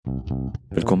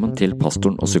Velkommen til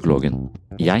Pastoren og Psykologen.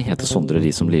 Jeg heter Sondre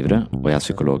Risom Livre, og jeg er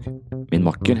psykolog. Min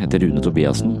makker heter Rune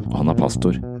Tobiassen, og han er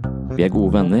pastor. Vi er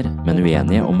gode venner, men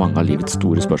uenige om mange av livets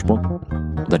store spørsmål.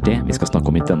 Og det er det vi skal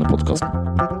snakke om i denne podcasten.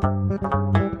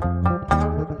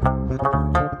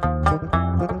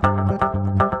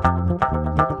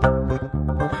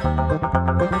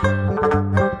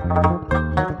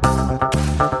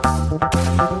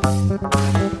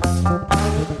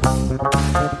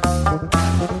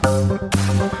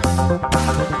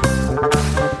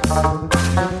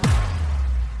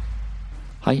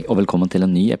 Hei og velkommen til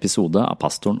en ny episode av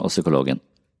Pastoren og Psykologen.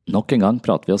 Nok en gang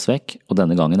prater vi oss vekk, og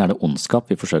denne gangen er det ondskap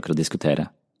vi forsøker å diskutere.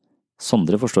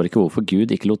 Sondre forstår ikke hvorfor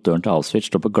Gud ikke lot døren til Auschwitz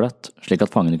stå på gløtt, slik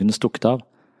at fangene kunne stukket av,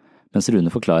 mens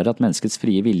Rune forklarer at menneskets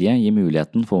frie vilje gir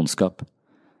muligheten for ondskap.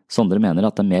 Sondre mener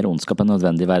at det er mer ondskap enn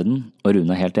nødvendig i verden, og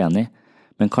Rune er helt enig,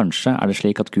 men kanskje er det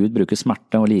slik at Gud bruker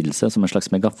smerte og lidelse som en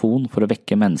slags megafon for å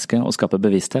vekke mennesket og skape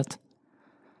bevissthet.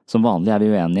 Som vanlig er vi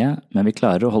uenige, men vi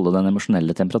klarer å holde den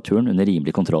emosjonelle temperaturen under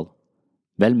rimelig kontroll.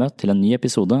 Vel møtt til en ny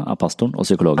episode av Pastoren og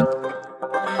Psykologen.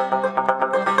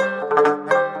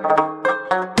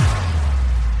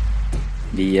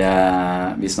 Vi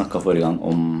snakket forrige gang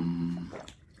om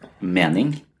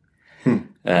mening, og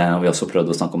vi har også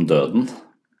prøvd å snakke om døden,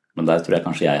 men der tror jeg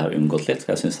kanskje jeg har unngått litt,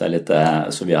 for jeg synes det er litt,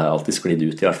 så vi har alltid sklidd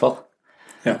ut i hvert fall.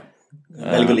 Ja,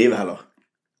 velger livet heller.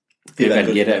 Vi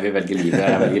velger livet.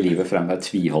 Jeg velger livet frem, jeg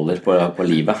tviholder på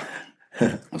livet.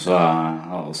 Og så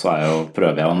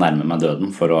prøver jeg å nærme meg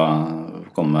døden for å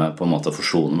komme på en måte å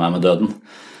forsone meg med døden.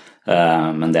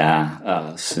 Men det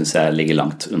synes jeg ligger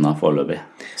langt unna foreløpig.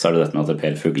 Så er det dette med at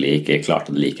Per Fugli ikke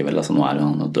klarte det likevel. Altså nå er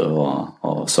han død,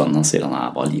 og sønnen han sier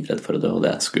han var livredd for å dø, og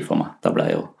det skuffer meg. Da ble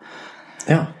jeg jo...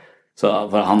 Ja. Så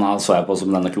for han så jeg på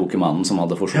som denne kloke mannen som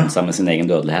hadde forsonet seg med sin egen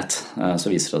dødelighet.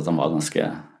 Så viser det at han var ganske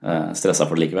stresset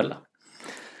for det likevel. Da.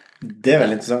 Det er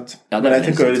veldig interessant. Ja, men jeg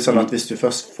tenker jo litt sånn at hvis du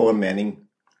først får en mening,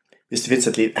 hvis det finnes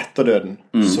et liv etter døden,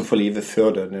 så får livet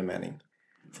før døden en mening.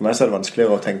 For meg så er det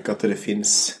vanskeligere å tenke at det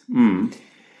finnes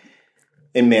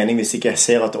en mening hvis ikke jeg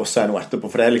ser at det også er noe etterpå.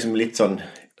 For det er liksom litt sånn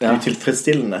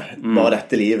utilfredsstillende, bare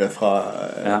dette livet fra...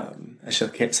 Jeg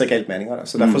ser ikke helt mening av det.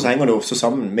 Så derfor så henger det også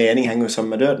sammen. Mening henger jo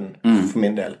sammen med døden, for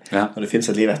min del. Når det finnes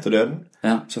et liv etter døden,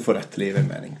 så får dette livet en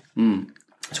mening.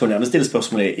 Så kan du gjerne stille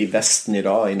spørsmålet i Vesten i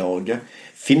dag, i Norge.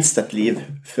 Finnes det et liv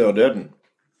før døden?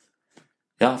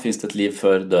 Ja, finnes det et liv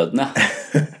før døden, ja.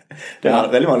 Det er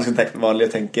veldig vanlig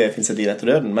å tenke, finnes det et liv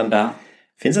etter døden? Men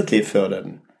finnes det et liv før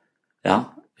døden? Ja,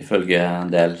 ifølge en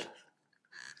del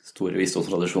store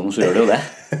visdomstradisjoner så gjør det jo det.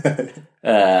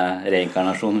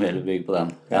 Reinkarnasjon vil bygge på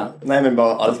den. Ja. Nei, men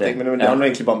bare alt. Men det handler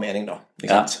egentlig bare om mening da.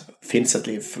 Finnes det et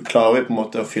liv? Klarer vi på en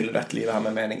måte å fylle dette livet her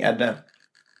med mening? Er det?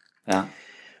 Ja.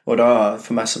 Og da,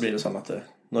 for meg så blir det sånn at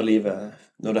når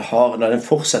det er en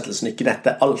fortsettelse, ikke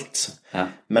dette er alt,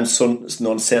 men så,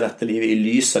 når en ser dette livet i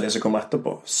lys av det som kommer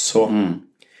etterpå, så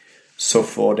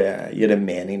gir det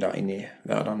mening da inn i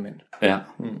hverdagen min. Ja.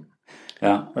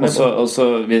 Ja, og så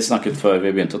vi snakket før vi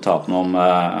begynte å ta opp noe om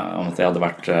at jeg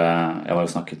var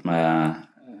snakket med,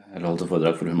 eller holdt et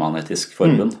foredrag for Human-Etisk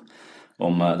Forbund,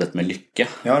 om dette med lykke,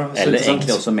 eller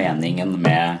egentlig også meningen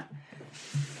med,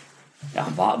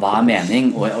 hva er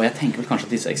mening? Og jeg tenker vel kanskje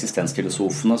at disse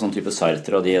eksistensfilosofene, sånn type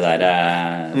Sartre og de der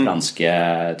franske,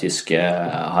 tyske,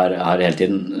 har hele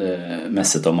tiden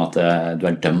messet om at du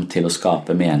er dømt til å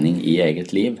skape mening i eget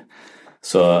liv.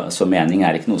 Så mening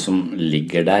er ikke noe som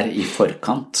ligger der i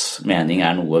forkant. Mening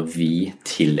er noe vi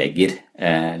tillegger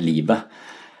livet,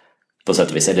 på sett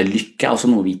og vis. Eller lykke er også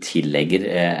noe vi tillegger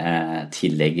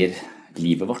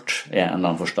livet vårt, i en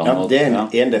eller annen forstand. Ja, det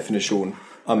er en definisjon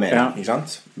av mening, ikke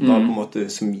sant? Bare på en måte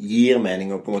som gir mening,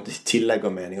 og på en måte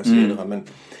tillegger mening, og så videre. Men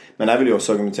jeg vil jo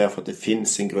også argumentere for at det finnes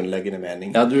en grunnleggende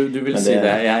mening. Ja, du vil si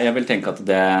det. Jeg vil tenke at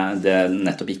det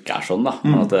nettopp ikke er sånn, da.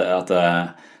 At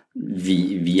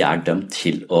vi er dømt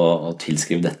til å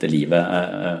tilskrive dette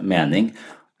livet mening,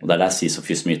 og det er der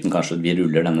Sisyfos-myten kanskje, vi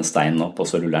ruller denne steinen opp og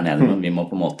så ruller den ned, men vi må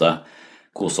på en måte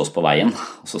kose oss på veien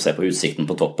og så se på utsikten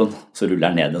på toppen, så ruller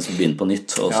den ned den som begynner på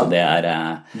nytt, og så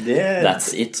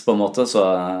that's it på en måte, så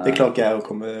det klarer ikke jeg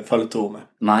å falle til ro med.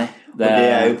 Nei, og det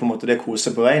er jo på en måte, det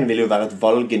kose på veien vil jo være et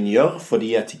valg en gjør,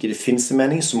 fordi at ikke det finnes en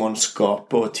mening, så må en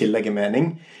skape og tillegge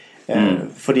mening,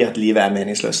 fordi at livet er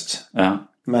meningsløst.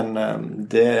 Men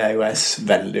det er jo jeg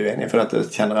veldig uenig i, for at jeg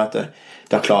kjenner at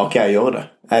da klarer ikke jeg å gjøre det.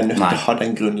 Jeg er nødt til å ha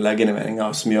den grunnleggende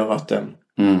meningen som gjør at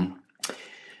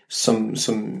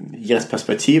som gir et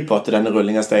perspektiv på at denne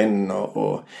rulling av steinen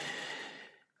og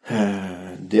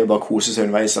det å bare kose seg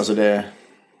underveis, altså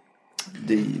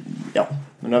Ja,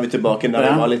 men nå er vi tilbake der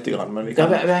det var litt grann, men vi kan...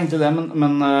 Ja, vi har egentlig det,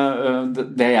 men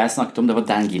det jeg snakket om, det var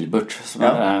Dan Gilbert,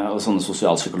 og sånne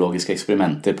sosialpsykologiske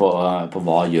eksperimenter på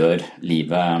hva gjør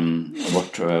livet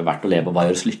vårt verdt å leve, og hva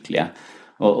gjør oss lykkelige.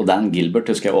 Og Dan Gilbert,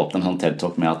 husker jeg åpnet en sånn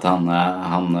TED-talk med at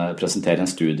han presenterer en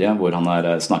studie hvor han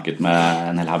har snakket med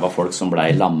en hel haug av folk som ble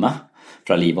lamme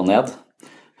fra liv og ned.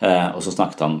 Og så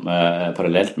snakket han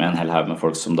parallelt med en hel haug med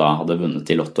folk som da hadde vunnet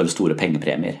i lotto eller store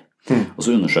pengepremier. Og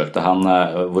så undersøkte han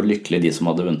hvor lykkelig de som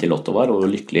hadde vunnet i lotto var, og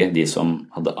hvor lykkelig de som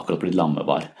hadde akkurat blitt lamme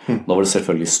var. Da var det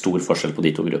selvfølgelig stor forskjell på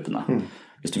de to gruppene.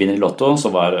 Hvis du vinner i lotto, så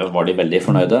var de veldig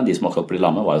fornøyde. De som akkurat ble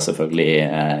lamme var jo selvfølgelig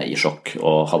i sjokk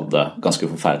og hadde det ganske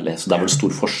forferdelig. Så der var det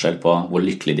stor forskjell på hvor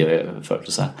lykkelig de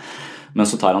følte seg. Men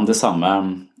så tar han det samme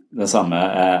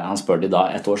han spør de da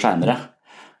et år senere,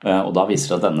 og da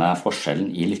viser det at denne forskjellen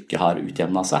i lykke har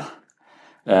utjevnet seg.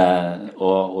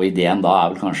 Og ideen da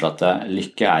vel kanskje at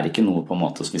lykke ikke noe på en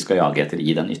måte som vi skal jage etter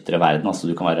i den ytre verden. Altså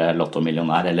du kan være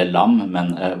lottomillionær eller lam,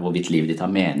 men hvorvidt livet ditt har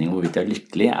mening og hvorvidt du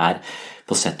lykkelig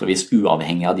på sett og vis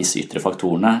uavhengig av disse ytre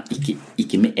faktorene,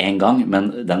 ikke med en gang, men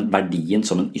den verdien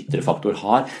som en ytre faktor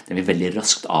har, den vil veldig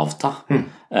raskt avta.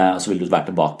 Så vil du være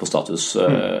tilbake på status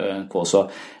quo. Så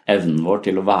evnen vår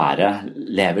til å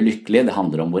leve lykkelig, det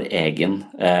handler om vår egen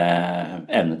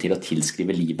evne til å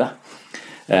tilskrive livet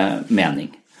mening.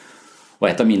 Og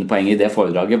et av mine poeng i det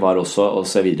foredraget var også å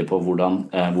se videre på hvordan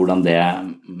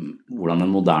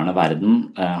den moderne verden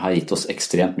har gitt oss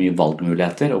ekstremt mye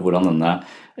valgmuligheter, og hvordan denne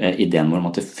ideen vår om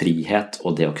at frihet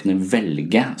og det å kunne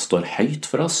velge står høyt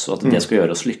for oss, og at det skal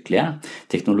gjøre oss lykkelige.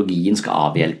 Teknologien skal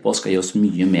avhjelpe oss, skal gi oss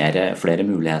flere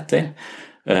muligheter.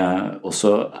 Og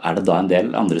så det da en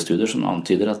del andre studier som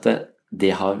antyder at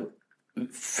det har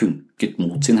funket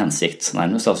mot sin hensikt,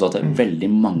 nærmest. Altså at veldig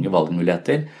mange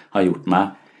valgmuligheter har gjort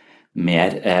meg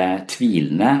mer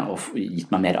tvilende og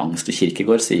gitt meg mer angst. Og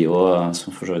Kierkegaard sier jo,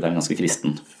 som for så vidt en ganske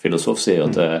kristen filosof, sier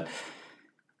jo at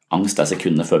angst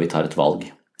sekundene før vi tar et valg.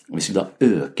 Og hvis vi da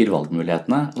øker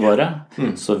valgmulighetene våre,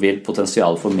 så vil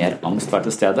potensialet for mer angst være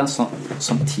til stede,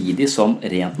 samtidig som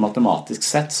rent matematisk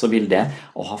sett så vil det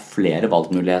å ha flere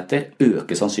valgmuligheter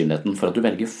øke sannsynligheten for at du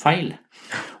velger feil.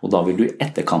 Og da vil du i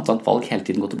etterkant av et valg hele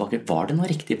tiden gå tilbake. Var det noe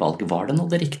riktig valg? Var det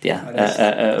noe det riktige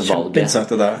valget?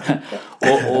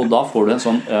 Og da får du en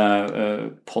sånn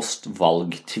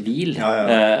postvalgtvil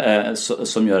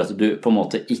som gjør at du på en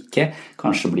måte ikke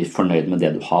kanskje blir fornøyd med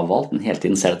det du har valgt, men hele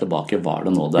tiden ser tilbake. Var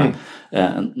det nå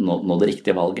det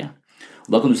riktige valget?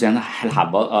 Og da kan du se en hel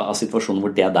haug av situasjoner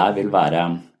hvor det der vil være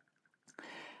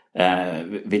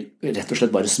vil rett og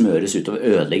slett bare smøres ut og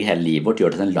ødelegge hele livet vårt,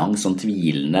 gjør det til en lang sånn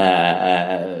tvilende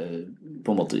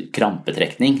på en måte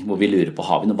krampetrekning hvor vi lurer på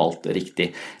har vi noe valgt riktig,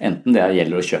 enten det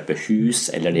gjelder å kjøpe hus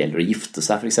eller det gjelder å gifte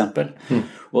seg for eksempel.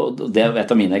 Og det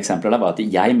et av mine eksempler der var at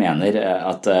jeg mener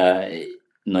at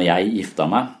når jeg gifta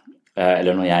meg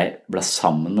eller når jeg ble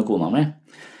sammen med kona mi,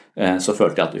 så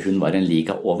følte jeg at hun var en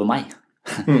liga over meg.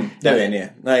 Det jeg enig i.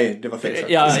 Nei, det var feil sagt.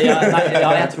 Ja,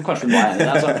 jeg tror kanskje du var enig i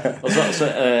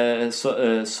det.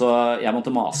 Så jeg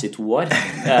måtte mase i 2 år,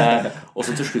 og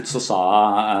så til slutt så sa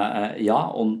jeg ja,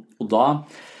 og da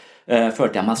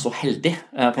følte jeg meg så heldig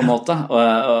på en måte,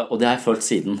 og det har jeg følt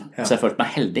siden, så jeg følte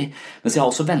meg heldig. Mens jeg har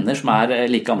også venner som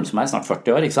like gamle som meg, snart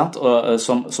 40 år, ikke sant? Og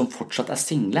som fortsatt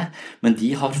single, men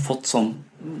de har fått sånn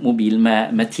mobil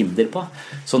med Tinder på,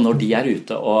 så når de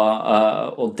ute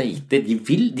og dater,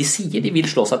 de sier de vil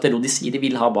slå seg til ro, de sier de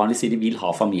vil ha barn, de sier de vil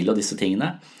ha familie og disse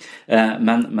tingene,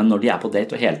 men når de på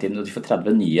date og hele tiden og de får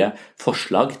 30 nye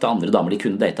forslag til andre damer de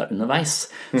kunne data underveis,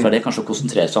 så det kanskje å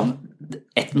konsentrere seg om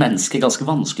et menneske ganske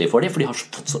vanskelig for dem, for de har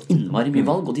fått så innmari mye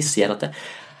valg, og de ser at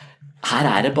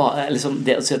her det bare liksom,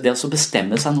 det å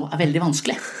bestemme seg nå veldig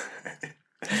vanskelig.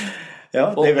 Ja,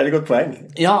 det et veldig godt poeng.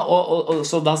 Ja, og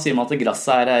så da sier man at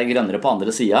gresset grønnere på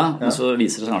andre siden, men så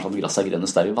viser det seg kanskje at gresset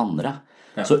grønnest der vi vandrer.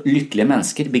 Så lykkelige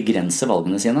mennesker begrenser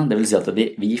valgene sine, det vil si at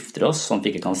vi gifter oss sånn at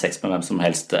vi ikke kan ha sex med hvem som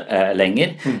helst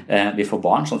lenger, vi får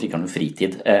barn sånn at vi ikke har noe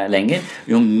fritid lenger.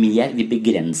 Jo mer vi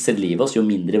begrenser livet oss, jo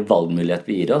mindre valgmulighet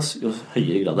vi gir oss, jo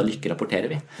høyere grad av lykke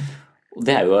rapporterer vi. Og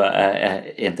det jo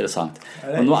interessant.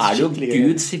 Men nå det jo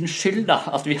Guds skyld da,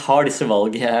 at vi har disse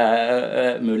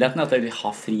valgmulighetene, at vi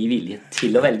har fri vilje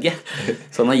til å velge.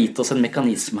 Så han har gitt oss en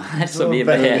mekanisme her, så vi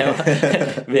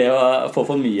ved å få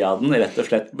for mye av den, rett og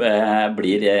slett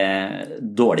blir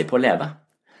dårlig på å leve.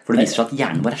 For det viser seg at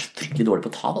hjernen vår fryktelig dårlig på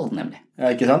å ta valg, nemlig. Ja,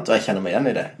 ikke sant? Og jeg kjenner meg igjen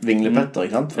i det. Vinglepetter,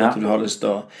 ikke sant? For at du har lyst til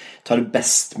å ta det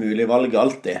best mulige valget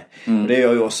alltid. Og det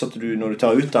gjør jo også at når du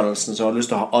tar utdannelsen, så har du lyst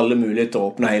til å ha alle muligheter å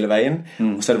åpne hele veien.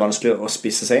 Og så er det vanskelig å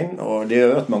spisse seg inn. Og det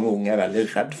gjør jo at mange unge er veldig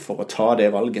redd for å ta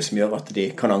det valget som gjør at de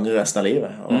kan angre resten av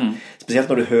livet. Og spesielt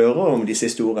når du hører om disse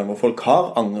historiene hvor folk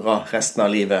har angret resten av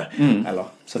livet. Eller,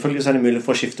 selvfølgelig så er det mulig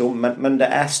for å skifte om, men det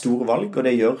er store valg, og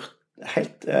det gjør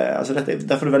helt, altså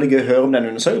derfor er det veldig gøy å høre om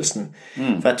den undersøkelsen,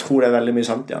 for jeg tror det er veldig mye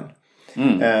sant igjen.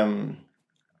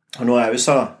 Og når jeg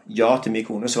sa ja til min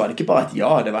kone, så var det ikke bare et ja,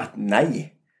 det var et nei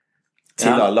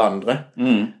til alle andre.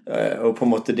 Og på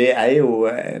en måte det er jo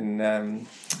det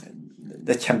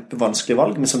er et kjempevanskelig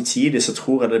valg, men samtidig så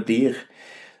tror jeg det blir,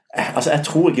 altså jeg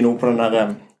tror ikke noe på den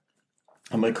der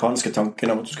amerikanske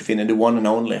tanken om at du skal finne the one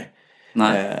and only.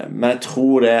 Men jeg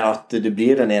tror det at det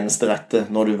blir den eneste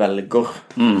rette når du velger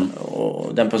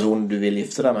og den personen du vil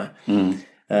gifte deg med.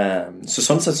 Så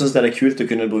sånn sett synes jeg det er kult å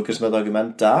kunne bruke som et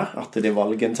argument der, at det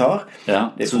valget en tar.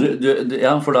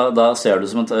 For da ser du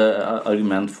som et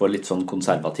argument for litt sånn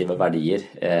konservative verdier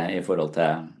i forhold til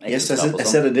ekteskap og sånn.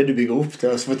 Jeg ser det du bygger opp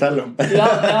til å fortelle om.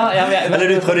 Eller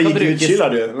du prøvde å gi Gud skylda,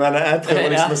 du. Men jeg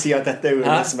prøver liksom å si at dette er jo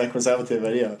det som er konservative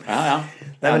verdier.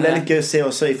 Nei, men det er litt gøy å se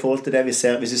også i forhold til det vi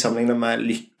ser hvis vi sammenligner med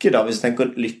lykke da, hvis vi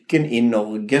tenker lykken i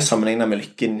Norge sammenligner med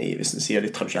lykken i, hvis vi sier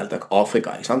litt tradisjonelt,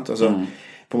 Afrika, ikke sant? Altså,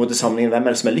 på en måte sammenligner hvem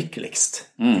er det som er lykkeligst,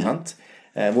 ikke sant?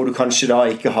 Hvor du kanskje da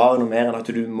ikke har noe mer enn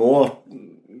at du må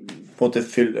på en måte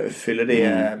fylle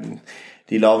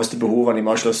de laveste behovene i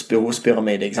Maslows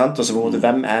behovspyramide, ikke sant? Altså, på en måte,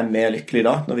 hvem er mer lykkelig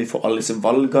da? Når vi får alle disse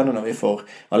valgene, når vi får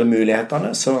alle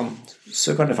mulighetene, så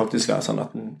kan det faktisk være sånn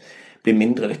at den blir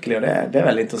mindre lykkelig, og det er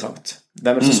veldig interessant.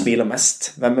 Hvem er det som smiler mest?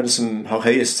 Hvem er det som har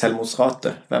høyest selvmordsrate?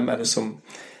 Hvem er det som,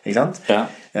 ikke sant?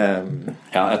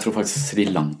 Jeg tror faktisk Sri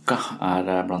Lanka er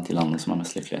blant de landene som er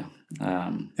mest lykkelige.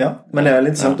 Men det er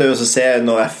veldig interessant å se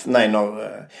når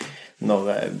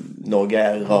Norge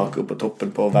er raker på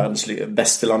toppen på verdens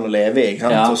beste land å leve i, ikke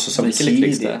sant? Også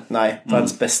samtidig,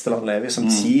 verdens beste land å leve i,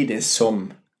 samtidig som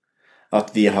at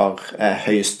vi har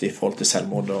høyest i forhold til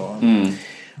selvmord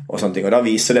og sånne ting, og da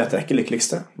viser det at det er ikke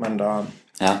lykkeligste, men da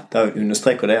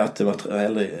understreker det at det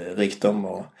materielle rikdom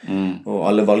og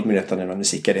alle valgmulighetene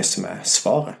nødvendigvis ikke er det som er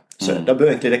svaret. Så da bør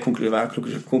egentlig det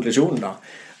være konklusjonen da,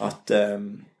 at det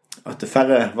er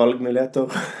færre valgmuligheter.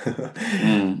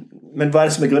 Men hva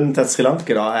er det som er grunnen til at Sri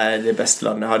Lanka da er det beste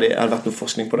landet? Har det vært noe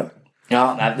forskning på det?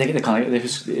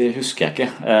 Det husker jeg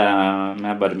ikke, men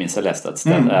jeg bare minst jeg leste et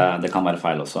sted. Det kan være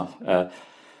feil også.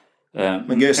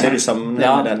 Men gøy å se de sammen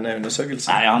med denne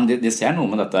undersøkelsen. De ser noe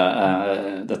med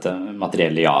dette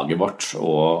materielle jaget vårt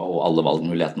og alle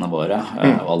valgmulighetene våre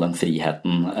og all den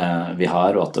friheten vi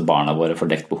har, og at barna våre får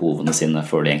dekt behovene sine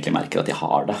før de egentlig merker at de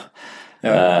har det.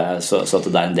 Så at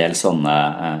det er en del sånne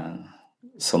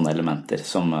elementer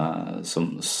som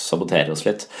saboterer oss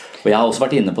litt. Og jeg har også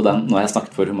vært inne på den når jeg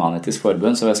snakket for Human-Etisk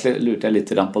Forbund, så lurte jeg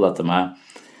litt på dette med.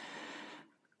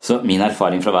 Så min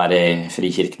erfaring fra å være i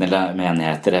frikirken eller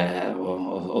menigheter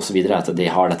og så videre er at de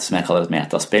har dette som jeg kaller et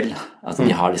metaspill, at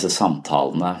de har disse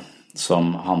samtalene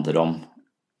som handler om,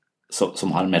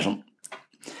 som har en mer sånn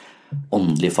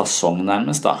åndelig fasong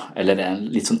nærmest da, eller en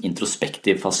litt sånn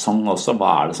introspektiv fasong også. Hva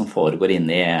er det som foregår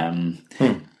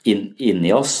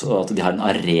inni oss, og at de har en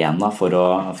arena for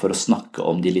å snakke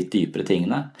om de litt dypere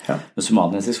tingene. Men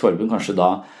Human-Etisk Forbund kanskje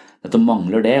da dette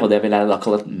mangler det, og det vil jeg da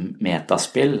kalle et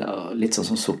metaspill, litt sånn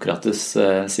som Sokrates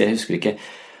sier, jeg husker ikke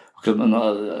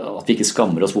at vi ikke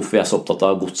skammer oss hvorfor vi er så opptatt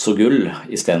av gods og gull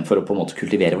i stedet for å på en måte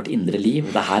kultivere vårt indre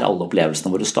liv. Det er her alle opplevelsene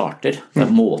våre starter. Det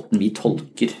er måten vi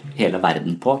tolker hele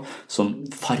verden på som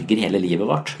farger hele livet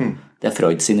vårt. Det er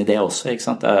Freud sin idé også, ikke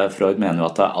sant? Freud mener jo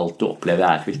at alt du opplever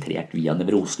er filtrert via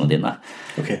nevrosene dine.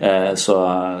 Så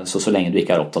lenge du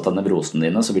ikke er opptatt av nevrosene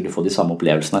dine, så vil du få de samme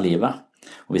opplevelsene av livet.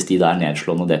 Og hvis de da er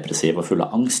nedslående og depressive og fulle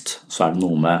av angst, så er det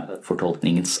noe med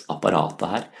fortolkningens apparatet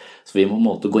her. Så vi må på en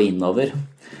måte gå innover,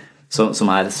 som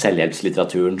er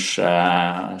selvhjelpslitteraturens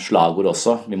slagord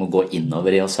også. Vi må gå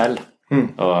innover i oss selv.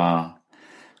 Og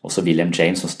også William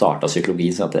James, som startet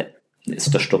psykologi, sier at det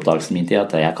største oppdagelsen min til er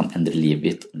at jeg kan endre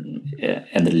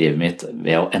livet mitt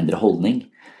ved å endre holdning.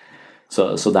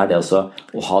 Så det er det også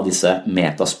å ha disse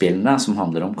metaspillene som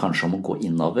handler om kanskje om å gå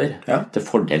innover til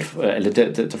forskjell fra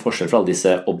alle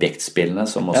disse objektspillene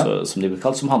som de blir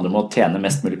kalt, som handler om å tjene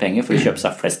mest mulig penger for å kjøpe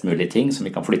seg flest mulig ting som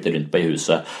vi kan flytte rundt på i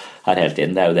huset her hele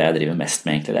tiden. Det er jo det jeg driver mest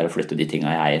med egentlig, det er å flytte de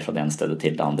tingene jeg eier fra det ene stedet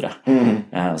til det andre.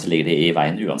 Og så ligger de i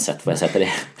veien uansett hvor jeg setter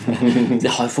de.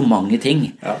 Det har jo for mange ting.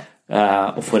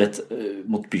 Og for et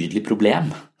motbydelig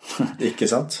problem. Ikke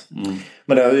sant?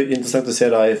 Men det er jo interessant å se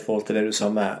da i forhold til det du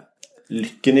sa med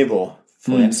lykkenivå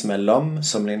for en som lam,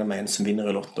 sammenlignet med en som vinner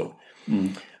i lotto.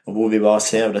 Og hvor vi bare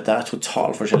ser at dette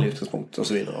totalt forskjellig utgangspunkt og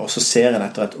så videre. Og så ser en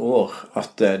etter et år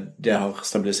at det har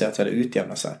stabilisert seg, det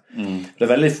utjevner seg. Det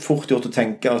veldig fort gjort å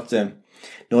tenke at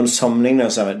når en sammenligner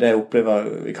seg med, det opplever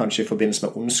vi kanskje i forbindelse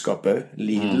med ondskap,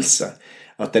 lidelse,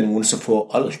 at det noen som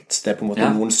får alt. Det på en måte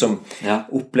noen som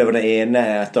opplever det ene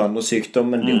etter andre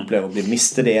sykdommen, de opplever å bli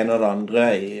mistet det ene og det andre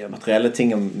i materielle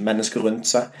ting og mennesker rundt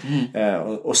seg.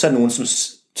 Og så noen som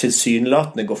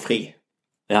tilsynelatende går fri.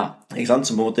 Ikke sant?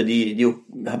 Så på en måte de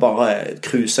bare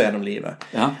cruiser gjennom livet.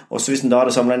 Og så hvis en da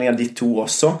hadde sammenligning av de to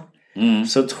også,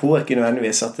 så tror jeg ikke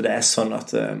nødvendigvis at det sånn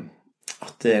at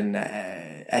en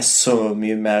så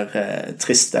mye mer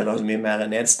trist eller så mye mer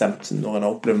nedstemt når en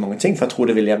har opplevd mange ting, for jeg tror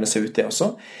det vil jevne seg ut det også.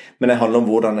 Men det handler om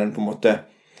hvordan en på en måte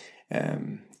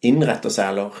innretter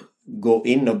seg eller går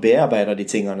inn og bearbeider de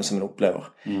tingene som en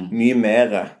opplever. Mye mer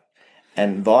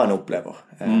enn hva en opplever.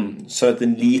 Så at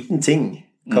en liten ting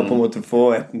kan på en måte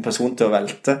få en person til å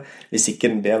velte hvis ikke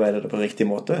en bearbeider det på riktig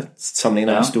måte,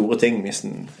 sammenlignet med store ting.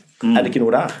 Det ikke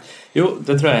noe der? Jo,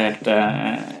 det tror jeg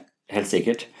helt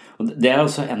sikkert. Og det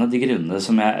også en av de grunnene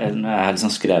som jeg har liksom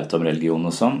skrevet om religion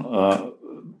og sånn,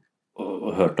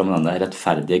 og hørt om denne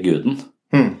rettferdige guden.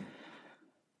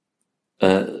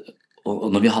 Og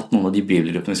når vi har hatt noen av de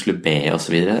bibelgruppene vi skulle be og så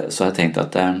videre, så har jeg tenkt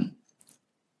at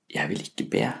jeg vil ikke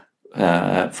be.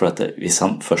 For at hvis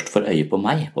han først får øye på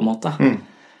meg, på en måte,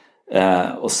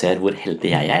 og ser hvor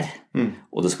heldig jeg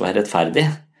og det skal være rettferdig,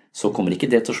 så kommer ikke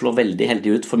det til å slå veldig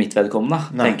heldig ut for mitt vedkommende,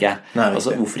 tenker jeg.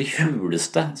 Altså, hvorfor i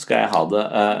huleste skal jeg ha det?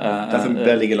 Derfor bør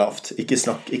jeg ligge lavt. Ikke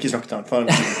snakk til han.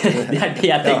 Det det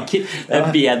jeg tenker. Det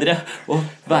bedre å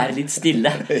være litt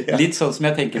stille. Litt sånn som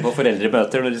jeg tenker på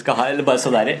foreldremøter når de skal ha, eller bare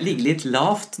sånn der, ligge litt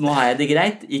lavt, nå har jeg det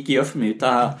greit, ikke gjør for mye ut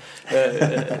av...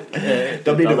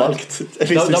 Da blir du valgt.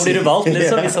 Da blir du valgt,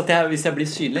 liksom, hvis jeg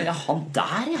blir synlig. Ja, han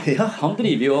der, han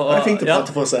driver jo... Det fint å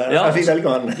prate for seg. Jeg fikk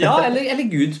velge han. Ja, eller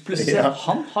Gud plutselig.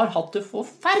 Han har hatt det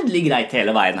forferdelig greit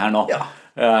hele veien her nå.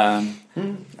 Nei,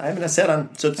 men jeg ser den,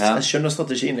 så jeg skjønner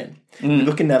strategien din. Du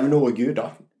bør ikke nevne ordet Gud da,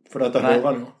 for da hører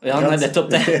han jo. Ja, nei, nettopp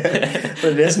det.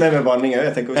 For det som med vandring,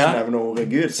 jeg tenker hvis du nevner ordet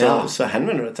Gud, så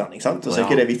henvender du det til han, ikke sant? Og så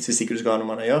ikke det vits hvis ikke du skal ha noe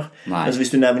man gjør. Altså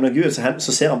hvis du nevner Gud, så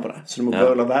ser han på det. Så du må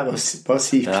bare la være å bare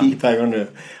si pip her gang du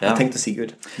har tenkt å si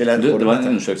Gud. Det var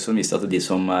en undersøkelse som viste at de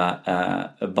som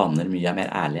banner mye mer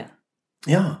ærlige.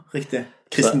 Ja, riktig.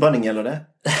 Kristenbanning gjelder det?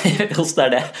 Hvordan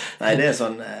det? Nei, det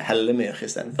sånn hellemyr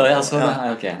kristen. Ok.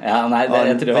 Nei,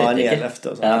 jeg tror jeg vet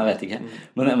ikke. Jeg vet ikke.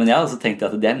 Men jeg har også tenkt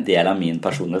at det en del av min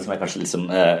personlighet som jeg kanskje liksom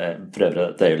prøver å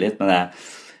døye litt, men jeg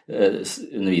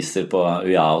underviser på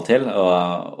UiA av og til, og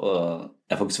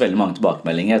jeg får ikke så veldig mange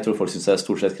tilbakemeldinger. Jeg tror folk synes det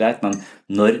stort sett greit, men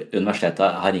når universitetet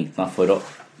har ringt meg for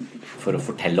å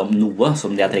fortelle om noe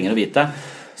som jeg trenger å vite,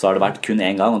 så har det vært kun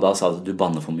en gang, og da sa det at du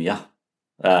banner for mye.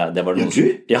 Det var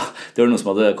noen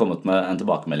som hadde kommet med en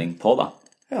tilbakemelding på da.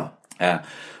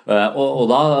 Og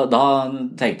da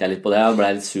tenkte jeg litt på det, og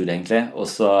ble litt sur egentlig,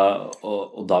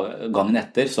 og da, gangen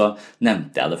etter så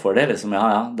nevnte jeg det for det, liksom,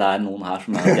 det noen her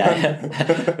som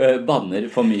jeg banner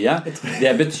for mye.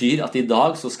 Det betyr at i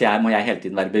dag så må jeg hele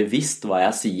tiden være bevisst hva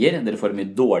jeg sier, dere får en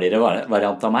mye dårligere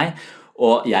variant av meg,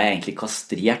 og jeg egentlig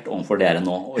kastrert overfor dere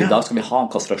nå. Og i dag skal vi ha en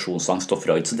kastrasjonsangst og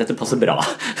Freud, så dette passer bra.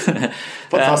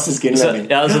 Fantastisk innledning.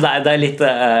 Så det litt...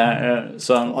 alle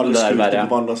slutter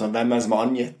på hverandre, hvem det som har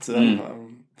angitt?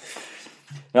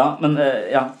 Ja, men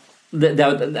det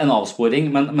jo en avsporing,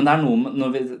 men det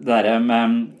noe det der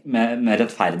med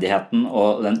rettferdigheten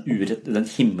og den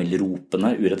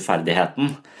himmelropende urettferdigheten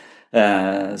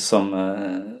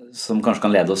som kanskje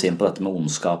kan lede oss inn på dette med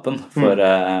ondskapen,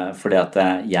 fordi at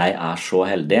jeg så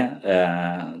heldig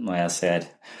når jeg ser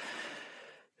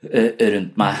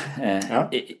rundt meg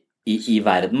i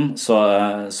verden,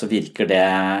 så virker det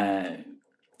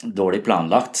dårlig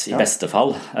planlagt i beste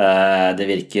fall. Det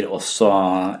virker også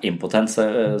impotent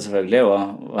selvfølgelig, og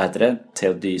hva heter det?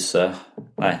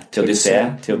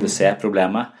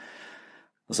 Teodicé-problemet.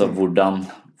 Altså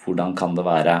hvordan kan det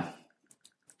være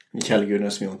Kjell Gud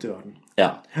som gjør til verden. Ja,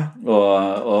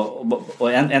 og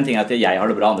en ting at jeg har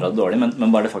det bra, andre har det dårlig,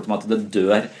 men bare det faktum at det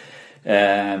dør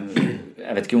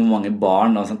jeg vet ikke hvor mange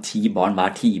barn, altså 10 barn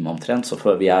hver time omtrent, så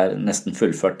før vi nesten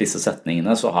fullført disse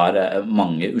setningene, så har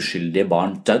mange uskyldige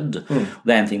barn dødd.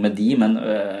 Det en ting med de,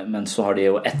 men så har de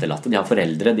jo etterlatte, de har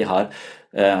foreldre, de har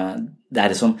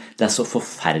det så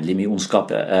forferdelig mye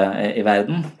ondskap i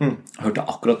verden. Jeg hørte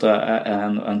akkurat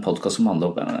en podcast som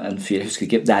handler om en fyr, jeg husker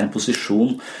ikke, det en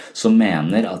posisjon som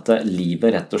mener at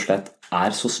livet rett og slett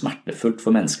så smertefullt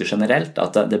for mennesker generelt,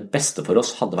 at det beste for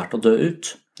oss hadde vært å dø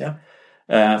ut.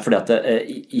 Fordi at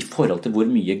i forhold til hvor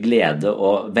mye glede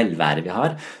og velvære vi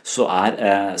har, så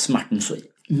smerten så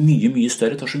mye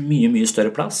større, tar så mye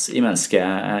større plass i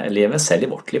menneskelivet, selv i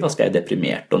vårt liv. Altså vi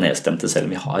deprimerte og nedstemte selv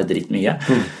om vi har dritt mye.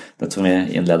 Dette som vi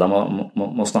innledet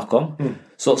må snakke om.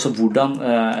 Så hvordan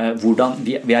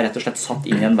vi rett og slett satt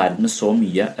inn i en verden med så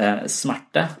mye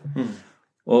smerte.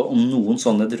 Og noen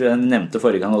sånne, tror jeg nevnte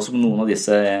forrige gang også, noen av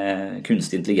disse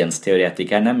kunstig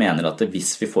intelligens-teoretikerne mener at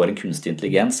hvis vi får en kunstig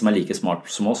intelligens som like smart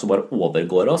som oss og bare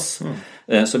overgår oss,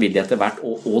 så vil de etter hvert,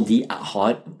 og de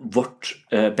har vårt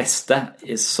beste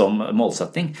som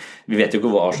målsetning. Vi vet jo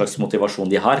ikke hva slags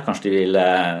motivasjon de har, kanskje de vil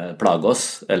plage oss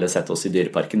eller sette oss i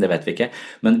dyreparken, det vet vi ikke,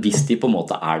 men hvis de på en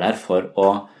måte der for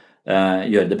å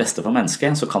gjøre det beste for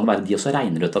mennesket, så kan det være de også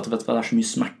regner ut at det så mye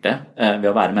smerte ved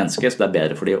å være menneske, så det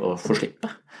bedre for de å få slippe.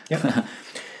 Ja.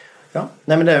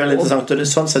 Nei, men det veldig interessant, og det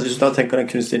sånn sett hvis du da tenker den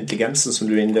kunstige intelligensen som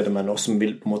du innleder med nå, som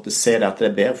vil på en måte se det at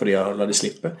det bedre for de å la de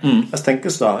slippe. Jeg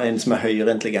tenker så da, en som høyere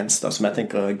intelligens da, som jeg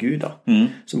tenker Gud da,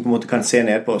 som på en måte kan se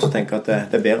ned på oss og tenke at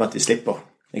det bedre at de slipper,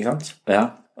 ikke sant? Ja.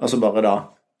 Altså bare da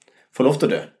få lov til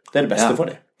å dø. Det det beste for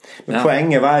dem. Men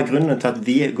poenget, hva grunnen til at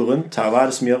vi går rundt her? Hva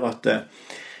det som gjør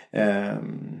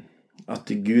at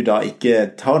Gud da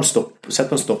ikke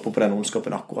setter en stopper på den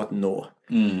ondskapen akkurat nå.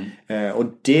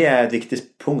 Og det et viktig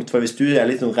punkt, for hvis du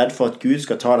litt redd for at Gud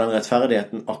skal ta den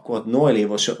rettferdigheten akkurat nå i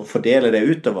livet og fordele det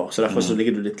utover, så derfor så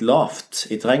ligger du litt lavt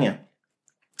i terrenget,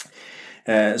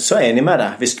 så jeg enig med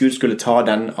deg hvis Gud skulle ta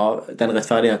den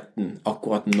rettferdigheten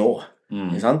akkurat nå,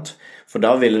 ikke sant? For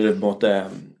da ville det på en måte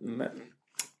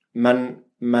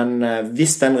men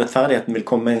hvis den rettferdigheten vil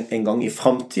komme en gang i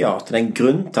fremtiden, at det en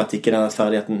grunn til at ikke den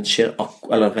rettferdigheten skjer,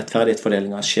 eller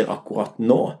rettferdighetsfordelingen skjer akkurat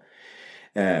nå,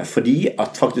 fordi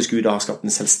at faktisk Gud har skapt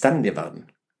en selvstendig verden.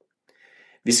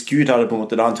 Hvis Gud hadde på en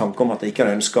måte da en tanke om at han ikke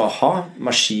ønsker å ha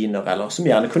maskiner, eller som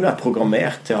gjerne kunne være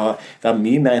programmert til å være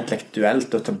mye mer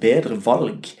intellektuelt og ta bedre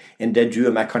valg enn det du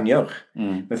og meg kan gjøre.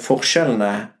 Men forskjellen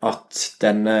at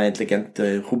denne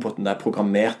intelligente roboten er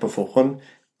programmert på forhånd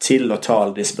til å ta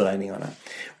alle disse beregningene,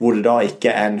 hvor det da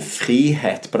ikke en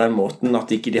frihet på den måten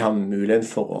at ikke de har mulighet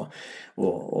for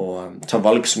å ta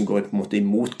valg som går på en måte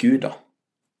imot Gud da.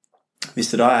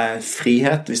 Hvis det da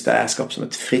frihet, hvis det skapt som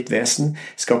et fritt vesen,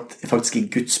 skapt faktisk i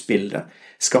Guds bilde,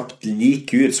 skapt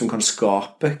lik Gud som kan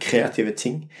skape kreative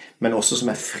ting, men også som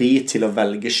fri til å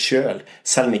velge selv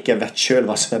om ikke jeg vet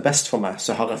selv hva som best for meg,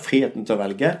 så har jeg friheten til å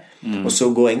velge, og så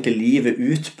går egentlig livet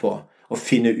ut på og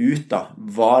finne ut av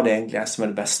hva det egentlig som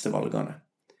de beste valgene.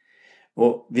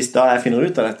 Og hvis da jeg finner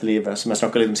ut av dette livet, som jeg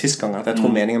snakket litt om sist gang, at jeg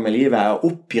tror meningen med livet å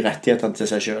oppgi rettighetene til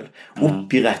seg selv,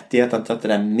 oppgi rettighetene til at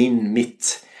det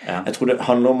mitt. Jeg tror det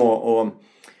handler om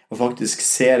å faktisk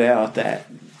se det at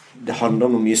det handler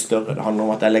om noe mye større. Det handler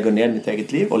om at jeg legger ned mitt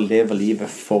eget liv og lever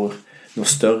livet for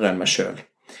noe større enn meg selv.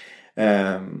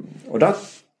 Og da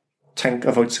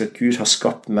tenker jeg faktisk at Gud har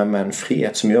skapt meg med en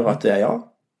frihet som gjør at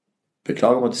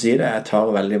beklager måtte si det, jeg tar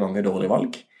veldig mange dårlige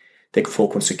valg. Det får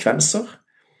konsekvenser,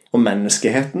 og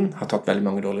menneskeheten har tatt veldig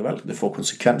mange dårlige valg. Det får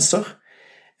konsekvenser.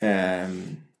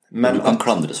 Men du kan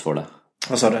klandres for det.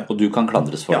 Hva sa du? Og du kan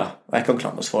klandres for det. Ja, og jeg kan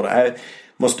klandres for det.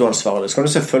 Jeg må stå ansvarlig. Så kan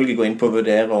du selvfølgelig gå inn på å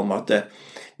vurdere om at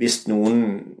hvis noen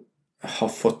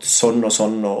har fått sånn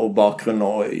og bakgrunn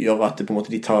og gjør at det på en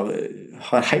måte de har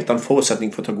en helt annen forutsetning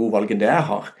for å ta gode valg enn det jeg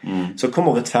har, så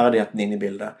kommer rettferdigheten inn i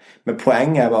bildet. Men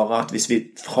poenget bare at hvis vi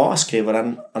fraskriver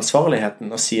den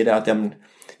ansvarligheten og sier det at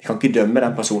vi kan ikke dømme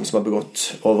den personen som har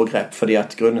begått overgrep, fordi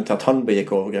at grunnen til at han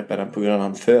begikk overgrep den på grunn av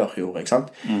han før gjorde, ikke sant?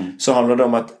 Så handler det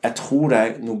om at jeg tror det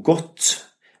noe godt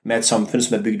med et samfunn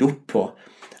som bygd opp på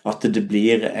at det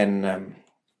blir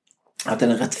at det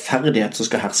en rettferdighet som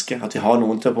skal herske, at vi har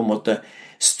noen til å på en måte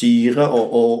styre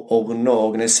og ordne og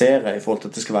organisere i forhold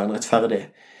til at det skal være en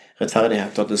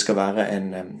rettferdighet, og at det skal være en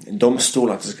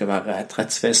domstol, at det skal være et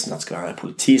rettsvesen, at det skal være et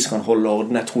politi som kan holde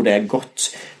orden. Jeg tror det godt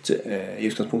i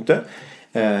utgangspunktet.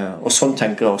 Og sånn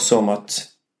tenker jeg også om at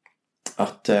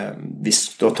vi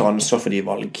da tar ansvar for de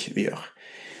valg vi gjør.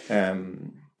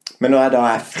 Men når jeg da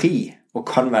fri og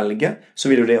kan velge, så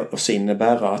vil jo det også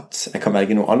innebære at jeg kan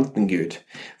velge noe annet enn Gud.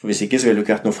 For hvis ikke så vil du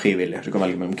ikke ha noe frivillig. Du kan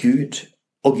velge mellom Gud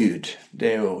og Gud.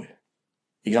 Det jo,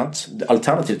 ikke sant?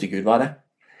 Alternativt til Gud, hva det?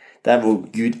 Det hvor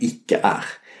Gud ikke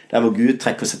Det hvor Gud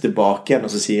trekker seg tilbake igjen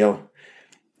og så sier,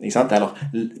 ikke sant? Eller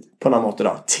på en annen måte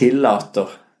da,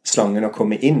 tillater slangen å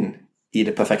komme inn i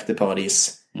det perfekte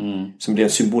paradis, som blir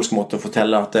en symbolsk måte å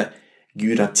fortelle at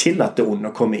Gud har tillatt det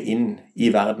onde å komme inn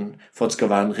i verden for at det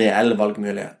skal være en reell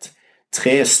valgmulighet.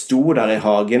 Treet sto der i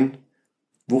hagen.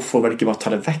 Hvorfor vil det ikke bare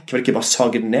ta det vekk? Vil det ikke bare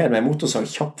sage det ned med en motorsag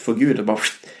kjapt for Gud?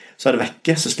 Så det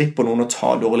vekke, så slipper noen å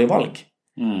ta dårlige valg.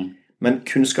 Men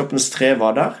kunnskapens tre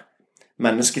var der.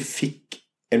 Mennesket fikk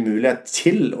en mulighet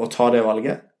til å ta det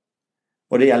valget,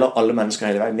 og det gjelder alle mennesker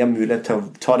hele veien. Vi har mulighet til å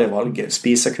ta det valget,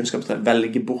 spise kunnskapstreet,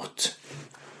 velge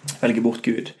bort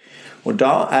Gud. Og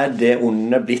da det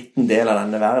onde blitt en del av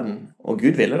denne verden, og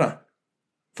Gud ville det,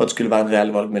 for at det skulle være en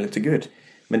reell valgmulighet til Gud.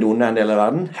 Men det onde en del av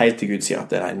verden, helt til Gud sier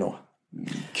at det nå.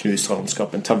 Knuser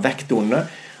ondskapen, tar vekk det onde,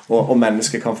 og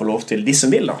mennesker kan få lov til, de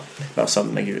som vil da, være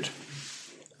sammen med Gud.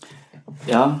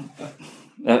 Ja,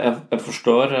 jeg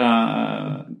forstår.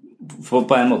 For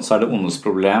på en måte så det ondes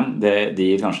problem. Det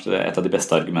gir kanskje et av de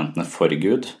beste argumentene for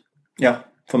Gud. Ja,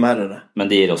 for meg det. Men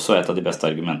det gir også et av de beste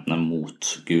argumentene mot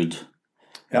Gud.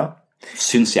 Ja.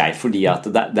 Synes jeg, fordi at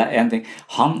det en ting.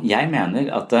 Jeg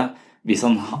mener at hvis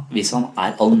han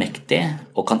allmektig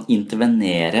og kan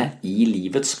intervenere i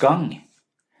livets gang,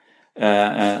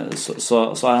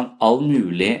 så han all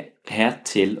mulighet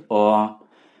til å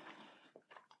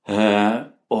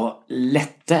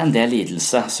lette en del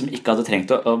lidelse som ikke hadde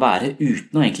trengt å være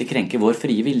uten å egentlig krenke vår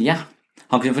frie vilje.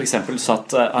 Han kunne for eksempel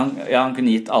han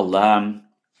kunne gitt alle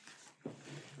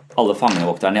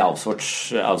fangevokterne i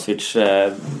Auschwitz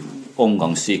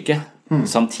omgangssyke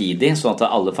samtidig, sånn at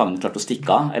alle fangene klarte å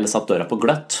stikke av eller satt døra på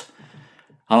gløtt.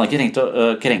 Han hadde ikke trengt å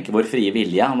krenke vår frie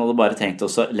vilje, han hadde bare trengt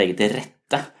å legge til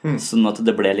rette, sånn at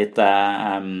det ble litt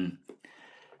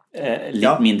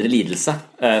mindre lidelse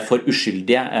for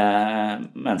uskyldige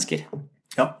mennesker.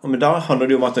 Ja, men da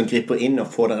handler det jo om at han griper inn og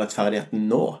får den rettferdigheten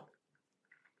nå.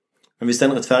 Men hvis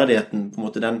den rettferdigheten på en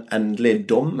måte den endelige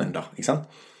dommen da, ikke sant?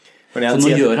 Så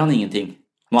nå gjør han ingenting.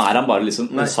 Nå han bare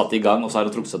liksom satt i gang, og så har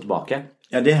han trukket seg tilbake.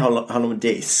 Ja, det handler om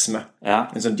deisme. Ja.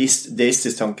 En sånn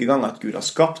deistisk tankegang at Gud har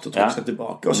skapt og trukket seg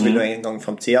tilbake, og så vil det en gang i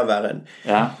fremtiden være en...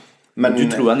 Ja. Men du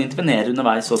tror han intervenerer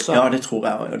underveis også? Ja, det tror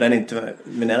jeg. Og den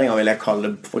interveneringen vil jeg kalle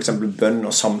for eksempel bønn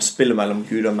og samspillet mellom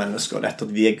Gud og mennesker, og dette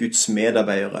at vi Guds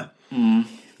medarbeidere.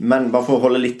 Men bare for å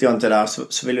holde litt til det der,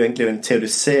 så vil jo egentlig en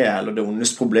teodicé, eller det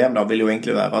ondes problem da, vil jo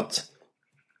egentlig være at,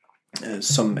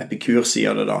 som Epikur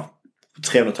sier det da, på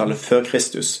 300-tallet før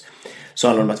Kristus, så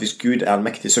handler det om at hvis Gud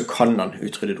allmektig, så kan han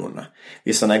utrydde det onde.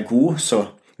 Hvis han god, så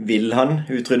vil han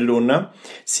utrydde det onde.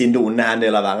 Siden det onde en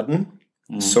del av verden,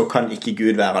 så kan ikke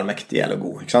Gud være allmektig eller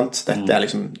god, ikke sant? Dette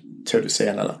liksom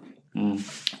teodiceen, eller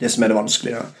det som det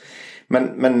vanskelige.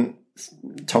 Men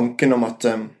tanken om at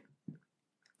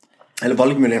eller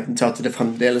valgmuligheten til at det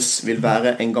fremdeles vil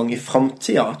være en gang i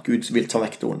fremtiden at Gud vil ta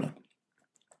vekk det onde,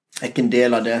 ikke en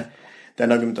del av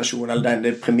den argumentasjonen eller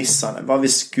det premissene. Hva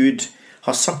hvis Gud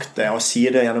har sagt det og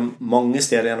sier det gjennom mange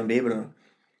steder gjennom Bibelen,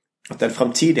 at det en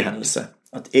fremtidig hendelse,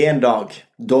 at en dag,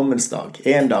 dommens dag,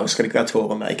 en dag skal det ikke være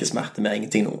tårer mer, ikke smerte mer,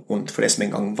 ingenting ondt for det som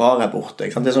en gang var borte,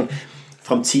 ikke sant? Det en sånn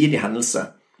fremtidig hendelse.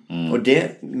 Og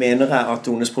det mener jeg at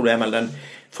ondes problem, eller den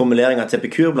formuleringen til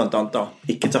Epikur blant annet da,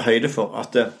 ikke tar høyde for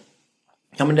at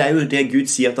ja, men det jo det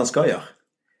Gud sier at han skal gjøre.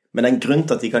 Men det en grunn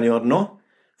til at de kan gjøre det nå,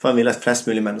 for han vil at flest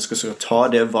mulig mennesker skal ta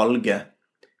det valget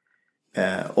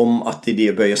om at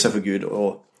de bøyer seg for Gud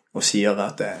og sier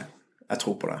at jeg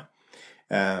tror på det.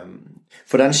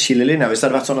 For den skillelinjen, hvis det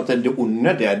hadde vært sånn at det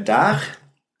onde det der,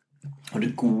 og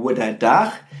det gode det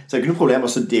der, så det ikke noe problem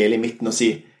å dele i midten og si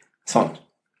sånn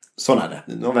det,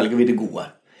 nå velger vi det gode.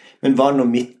 Men hva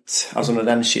når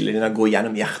den skillelinjen går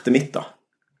gjennom hjertet mitt da?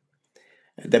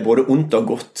 Det både ondt og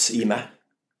godt i meg.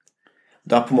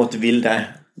 Da på en måte vil det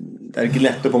ikke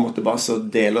lett å på en måte bare så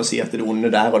dele og si at det onde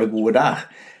der og det gode der,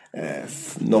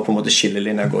 når på en måte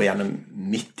skillelinjen går gjennom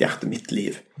mitt hjerte, mitt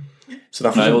liv. Så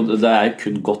derfor, det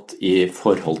kun godt i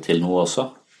forhold til noe også.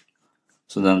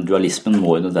 Så den dualismen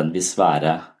må jo nødvendigvis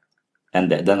være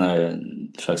den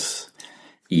en slags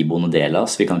iboende del av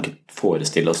oss. Vi kan ikke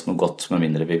forestille oss noe godt med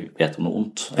mindre vi vet om noe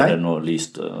ondt eller noe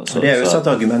lyst. Så det jo også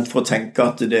et argument for å tenke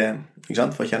at det, ikke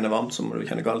sant, for å kjenne varmt så må du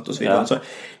kjenne kaldt og så videre. Så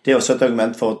det også et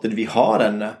argument for at vi har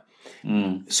denne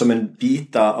som en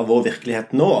bit av vår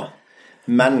virkelighet nå.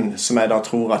 Men som jeg da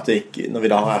tror at når vi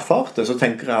da har erfart det, så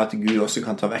tenker jeg at Gud også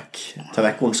kan ta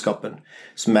vekk ondskapen,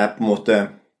 som på en måte...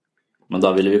 Men da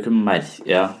vil vi jo ikke merke...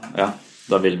 Ja,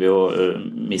 da vil vi jo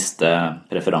miste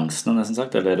preferansene, nesten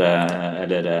sagt, eller...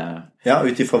 Ja,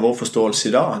 utifra vår forståelse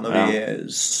i dag,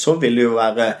 så vil det jo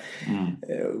være...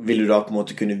 Vil du da på en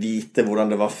måte kunne vite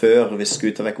hvordan det var før, hvis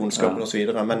Gud tar vekk ondskapen og så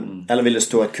videre, eller vil det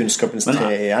stå et kunnskapens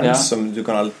tre igjen, som du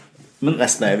kan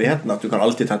resten av evigheten, at du kan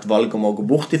alltid ta et valg om å gå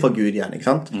bort ifra Gud igjen, ikke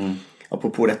sant?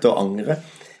 Apropos dette å angre.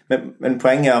 Men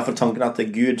poenget for tanken at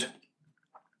Gud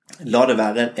la det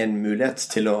være en mulighet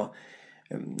til å,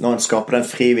 når han skaper den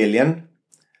frie viljen,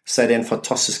 så det en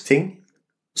fantastisk ting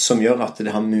som gjør at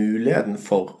det har muligheten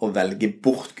for å velge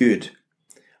bort Gud.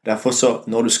 Derfor så,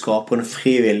 når du skaper en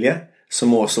fri vilje, så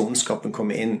må også ondskapen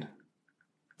komme inn,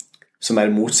 som det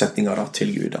motsetninger da,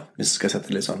 til Gud, da, hvis jeg skal sette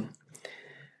det litt sånn.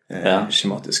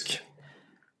 skjematisk.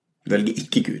 Velger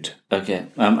ikke Gud. Ok, jeg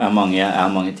har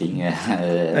mange ting det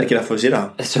ikke derfor du sier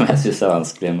det? Som jeg synes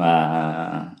vanskelig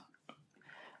med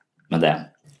det.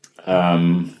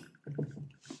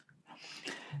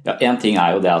 En ting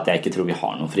jo det at jeg ikke tror vi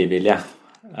har noen frivillige,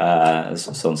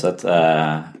 sånn sett,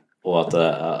 og at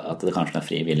det kanskje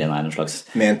frivilligen en slags...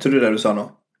 Mente du det du sa nå?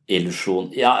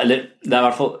 Illusjon. Ja, eller det i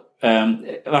hvert fall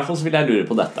så vil jeg lure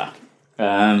på dette.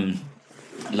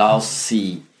 La oss si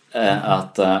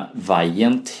at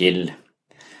veien til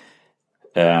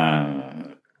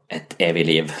et evig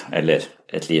liv, eller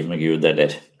et liv med Gud,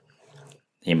 eller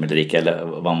himmelrike, eller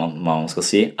hva man skal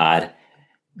si,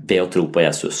 ved å tro på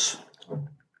Jesus,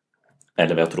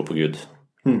 eller ved å tro på Gud.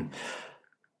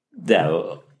 Det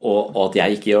jo, og at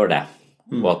jeg ikke gjør det,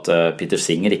 og at Peter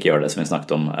Singer ikke gjør det, som vi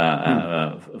snakket om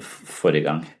forrige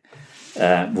gang.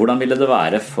 Hvordan ville det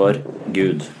være for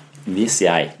Gud hvis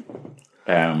jeg,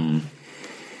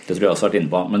 det tror jeg også har vært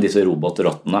inne på, men disse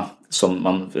robotrottene som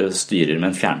man styrer med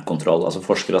en fjernkontroll, altså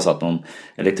forskere har satt noen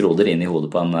elektroder inn i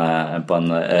hodet på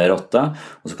en rotte,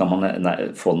 og så kan man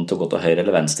få den til å gå til høyre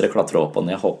eller venstre, klatre opp og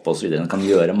ned, hoppe og så videre. Den kan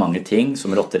gjøre mange ting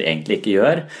som rotter egentlig ikke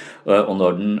gjør, og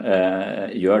når den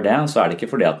gjør det, så det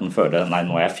ikke fordi at den føler, nei,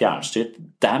 nå jeg fjernstyrt,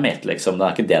 det ment liksom, det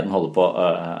ikke det den holder på,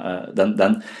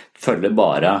 den følger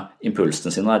bare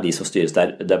impulsene sine, det de som styres der,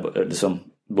 det liksom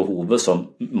behovet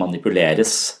som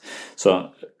manipuleres,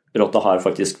 så rotta har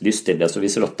faktisk lyst til det, så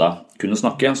hvis rotta kunne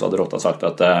snakke, så hadde rotta sagt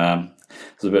at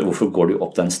hvorfor går du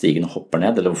opp den stigen og hopper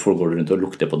ned, eller hvorfor går du rundt og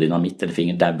lukter på dynamitt eller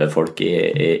fingerdabber folk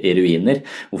i ruiner,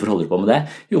 hvorfor holder du på med det?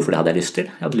 Jo, for det hadde jeg lyst til.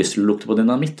 Jeg hadde lyst til å lukte på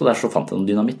dynamitt, og der så fant jeg noen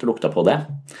dynamitt og lukta på det.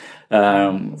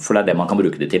 For det det man kan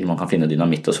bruke det til, man kan finne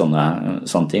dynamitt og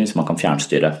sånne ting, hvis man kan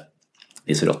fjernstyre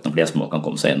disse rottene, for de små kan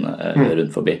komme seg inn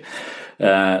rundt forbi.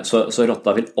 Så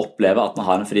rotta vil oppleve at den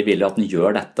har en fri vilje, at den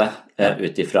gjør dette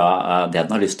ut ifra det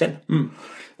den har lyst til.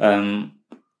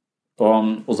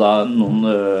 Og da noen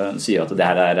sier at det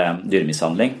her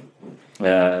dyremishandling.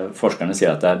 Forskerne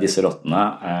sier at disse rottene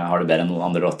har det bedre enn noen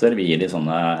andre rotter. Vi gir de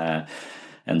sånne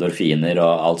endorfiner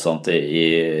og alt sånt i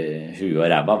huet og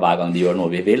ræva. Hver gang de gjør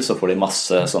noe vi vil, så får de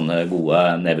masse sånne gode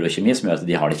nevrokjemi som gjør at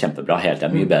de har det kjempebra, helt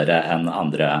mye bedre enn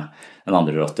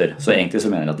andre rotter. Så egentlig så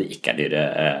mener jeg at det ikke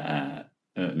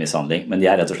dyremishandling, men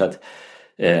de rett og slett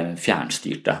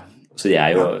fjernstyrte. Så de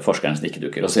jo forskerne som ikke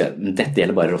dukker. Og så dette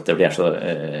gjelder bare rotter, for de så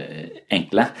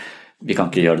enkle. Vi kan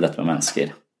ikke gjøre dette med mennesker.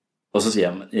 Og så sier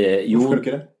jeg, jo... Hvorfor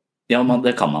ikke det? Ja,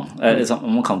 det kan man.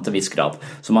 Man kan til en viss grad.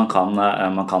 Så man kan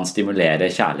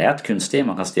stimulere kjærlighet kunstig,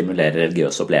 man kan stimulere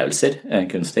religiøse opplevelser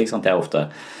kunstig. Det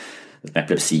ofte med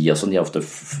epilepsi og sånn, de har ofte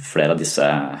flere av disse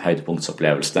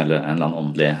høydepunktsopplevelsene eller en eller annen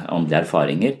åndelige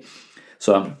erfaringer.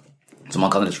 Så man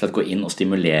kan rett og slett gå inn og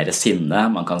stimulere sinne,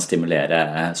 man kan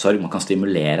stimulere sorg, man kan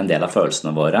stimulere en del av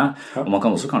følelsene våre, og man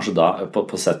kan også kanskje da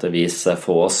på sett og vis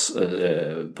få oss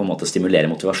på en måte stimulere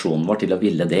motivasjonen vår til å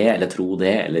ville det, eller tro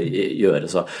det, eller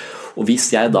gjøre så. Og hvis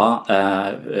jeg da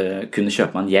kunne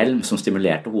kjøpe meg en hjelm som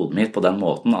stimulerte hodet mitt på den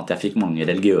måten at jeg fikk mange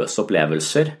religiøse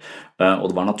opplevelser, og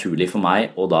det var naturlig for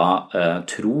meg å da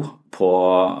tro på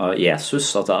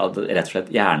Jesus, at rett og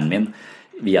slett hjernen min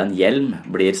via en hjelm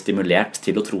blir stimulert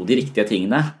til å tro de riktige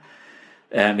tingene,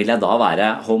 vil jeg da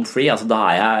være home free? Altså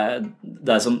da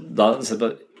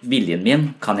viljen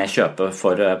min kan jeg kjøpe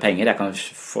for penger, jeg kan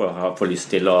få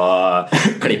lyst til å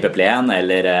klippe plen,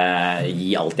 eller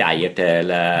gi alt jeg eier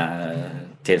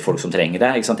til folk som trenger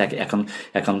det, ikke sant? Jeg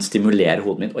kan stimulere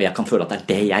hodet mitt, og jeg kan føle at det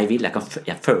det jeg vil,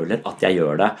 jeg føler at jeg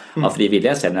gjør det av fri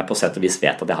vilje, selv om jeg på sett og vis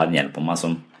vet at jeg har en hjelm på meg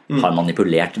som har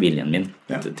manipulert viljen min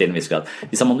til en viss grad.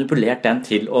 Hvis jeg har manipulert den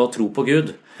til å tro på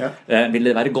Gud, vil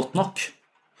det være godt nok?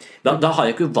 Da har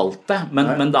jeg ikke valgt det,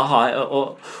 men da har jeg,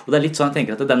 og det litt sånn jeg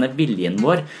tenker at denne viljen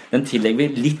vår, den tillegger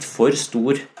vi litt for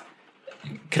stor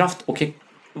kraft. Ok,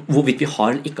 hvorvidt vi har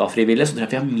eller ikke har fri vilje, så tror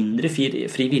jeg vi har mindre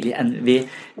fri vilje enn vi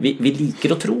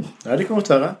liker å tro. Ja, det kan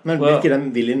godt være, men blir ikke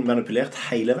den viljen manipulert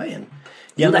hele veien?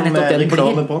 Gjennom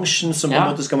reklamebransjen som på en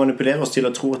måte skal manipulere oss til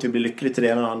å tro at vi blir lykkelige til det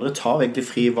ene eller andre, tar vi egentlig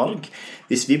fri valg.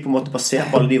 Hvis vi på en måte baserer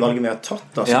på alle de valgene vi har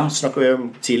tatt, så snakker vi om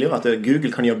tidligere at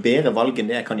Google kan gjøre bedre valg enn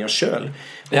det jeg kan gjøre selv.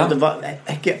 Det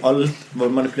ikke alt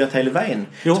manipulert hele veien.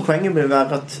 Så poenget vil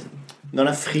være at når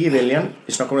den fri viljen,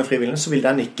 vi snakker om den fri viljen, så vil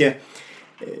den ikke,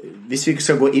 hvis vi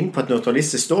skal gå inn på et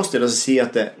neutralistisk ståsted og si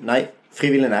at nei,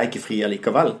 frivilligen ikke fri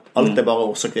allikevel. Alt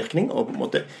bare årsak-virkning, og på en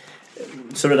måte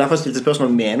så det derfor stilte spørsmål,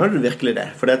 mener du virkelig det?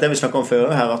 For det vi snakker om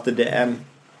før her, at det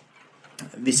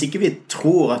hvis ikke vi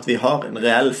tror at vi har en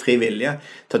reell fri vilje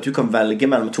til at du kan velge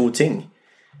mellom to ting,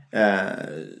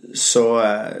 så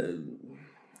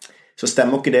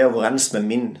stemmer ikke det overens med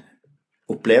min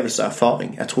opplevelse og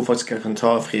erfaring. Jeg tror faktisk jeg kan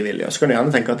ta frivillig. Og så kan du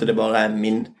gjerne tenke at det bare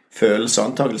min følelse og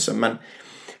antagelse,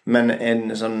 men en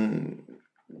sånn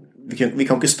vi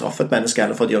kan ikke straffe et menneske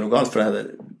heller for å gjøre noe galt, for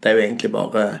det jo egentlig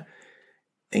bare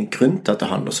en grunn til at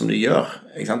det handler som det gjør,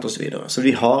 ikke sant, og så videre. Så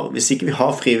hvis ikke vi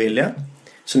har frivillige,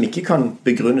 som ikke kan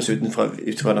begrunnes ut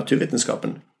fra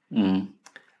naturvitenskapen,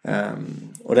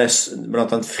 og det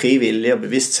blant annet frivillig og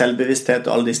selvbevissthet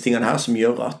og alle disse tingene her som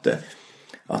gjør at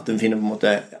den finner på en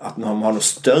måte at man har noe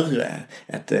større,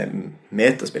 et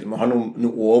metaspill, man har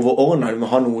noe overordnet,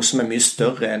 man har noe som mye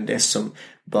større enn det som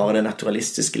bare det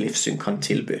naturalistiske livssyn kan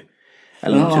tilby.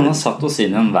 Han har satt oss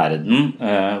inn i en verden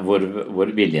hvor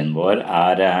viljen vår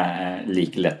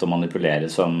like lett å manipulere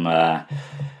som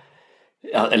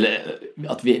eller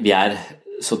at vi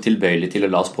så tilbøyelig til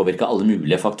å la oss påvirke alle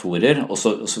mulige faktorer, og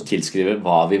så tilskrive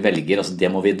hva vi velger, altså det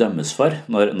må vi dømmes for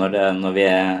når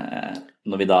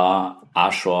vi da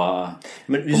så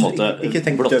men hvis, på en måte ikke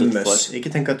tenk dømmes,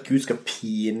 ikke tenk at Gud skal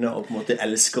pine og på en måte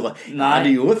elsker nei, du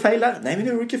gjorde feil her, nei, men du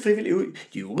gjorde ikke frivillig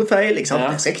du gjorde feil, ikke sant,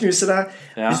 jeg skal knuse deg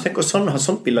hvis du tenker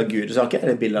sånt bilde av Gud så har ikke jeg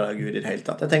det bildet av Gud i det hele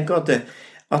tatt jeg tenker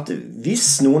at hvis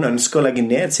noen ønsker å legge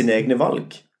ned sine egne valg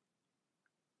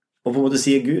og på en måte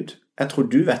sier Gud, jeg tror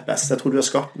du vet best, jeg tror du har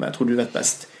skapt meg, jeg tror du vet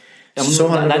best ja,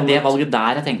 men det det valget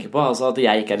der jeg tenker på altså at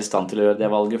jeg ikke i stand til å gjøre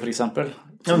det valget for eksempel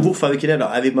ja, men hvorfor vi ikke det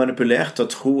da? Vi manipulert til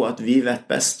å tro at vi vet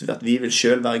best, at vi vil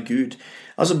selv være Gud?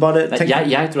 Altså bare...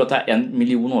 Jeg tror at det 1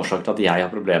 million årsaker til at jeg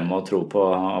har problemer med å tro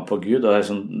på Gud, og det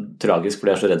sånn tragisk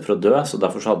fordi jeg så redd for å dø, så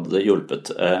derfor så hadde det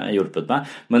hjulpet meg.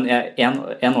 Men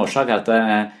en årsak at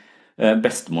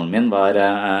bestemoren min var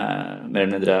mer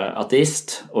eller mindre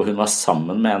ateist, og hun var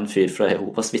sammen med en fyr fra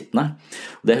Jehovas vitne.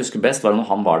 Og det jeg husker best var når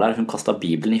han var der, hun kastet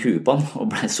Bibelen i huet på han, og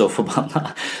ble så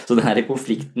forbannet. Så den her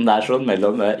konflikten der sånn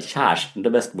mellom kjæresten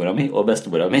til bestemora mi og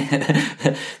bestemora mi,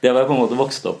 det var jeg på en måte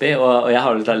vokst opp i, og jeg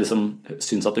har liksom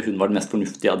syntes at hun var den mest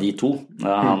fornuftige av de to.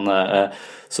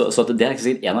 Så det ikke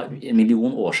sikkert 1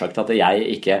 million årsaker til at jeg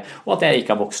ikke, og at jeg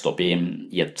ikke har vokst opp i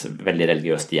et veldig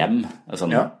religiøst hjem.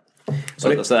 Sånn, ja. Så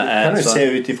det kan jo se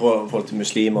ut i forhold til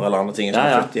muslimer eller andre ting som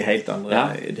er født i helt andre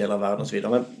deler av verden og så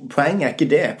videre. Men poenget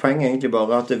ikke det. Poenget egentlig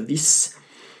bare at hvis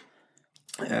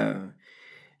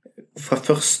fra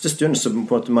første stund så på en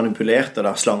måte manipulerte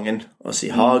da slangen og si,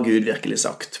 har Gud virkelig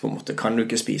sagt på en måte, kan du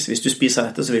ikke spise? Hvis du spiser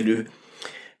dette så vil du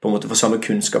på en måte få samme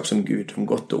kunnskap som Gud om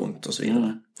godt og ondt og så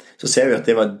videre. Så ser vi at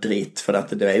det var drit, for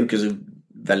det jo ikke så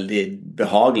veldig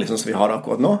behagelig sånn som vi har det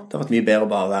akkurat nå. Det har vært mye bedre å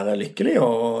bare være lykkelig og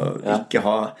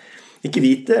ikke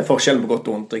vite forskjellen på godt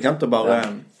og ondt, ikke sant? Og bare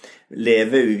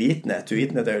leve uvitenhet.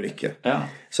 Uvitenhet jo lykke. Ja.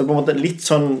 Så på en måte litt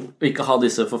sånn... Ikke ha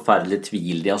disse forferdelige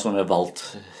tvilene som vi har valgt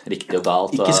riktig og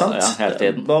galt. Ikke sant? Hele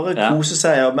tiden. Bare kose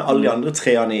seg med alle de andre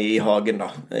treene i hagen da,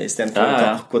 i stedet for å ta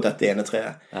akkurat dette ene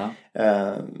treet. Ja.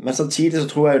 Men samtidig så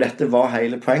tror jeg jo dette var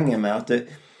hele poenget med at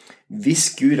hvis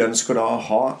Gud ønsker da å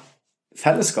ha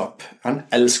fellesskap, han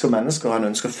elsker mennesker, han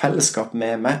ønsker fellesskap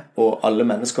med meg og alle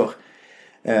mennesker,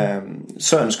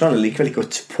 så ønsker han likevel ikke å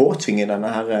påtvinge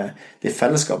det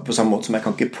fellesskapet på samme måte som jeg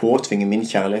kan ikke påtvinge min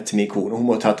kjærlighet til min kone. Hun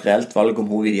må ta et reelt valg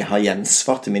om hun vil ha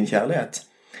gjensvar til min kjærlighet.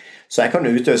 Så jeg kan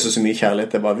utøse så mye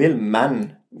kjærlighet jeg bare vil, men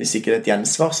hvis ikke det et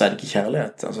gjensvar, så det ikke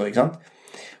kjærlighet. Altså, ikke sant?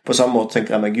 På samme måte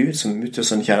tenker jeg med Gud som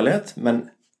utøser en kjærlighet, men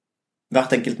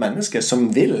hvert enkelt menneske som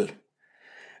vil.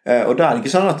 Og da det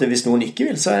ikke sånn at hvis noen ikke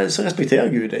vil, så respekterer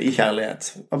Gud det i kjærlighet.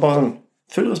 Bare sånn,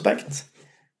 full respekt.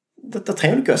 Dette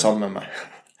trenger du ikke være sammen med meg.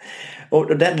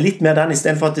 Og det litt mer den i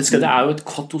stedet for at det skal... Det jo et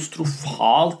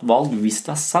katastrofalt valg hvis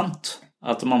det sant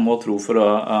at man må tro for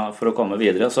å komme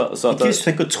videre. Ikke hvis du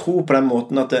tenker å tro på den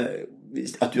måten at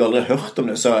du aldri har hørt om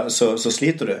det, så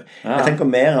sliter du. Ja. Jeg tenker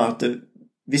mer at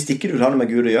hvis ikke du vil ha noe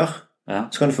med Gud å gjøre,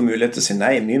 så kan du få mulighet til å si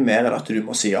nei, mye mer enn at du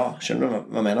må si ja. Skjønner du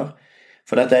hva jeg mener?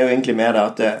 For dette jo egentlig mer det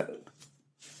at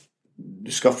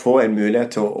du skal få en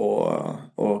mulighet til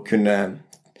å kunne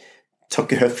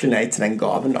takke høflig nei til den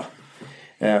gaven da.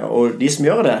 Og de som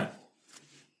gjør det,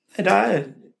 det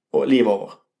livet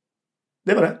over.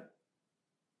 Det var det.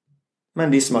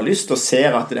 Men de som har lyst og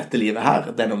ser at dette livet her,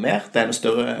 det noe mer, det noe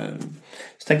større,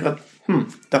 så tenker jeg at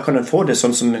da kan en få det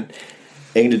sånn som en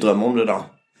egentlig drømmer om det da.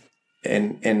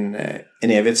 En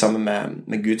evighet sammen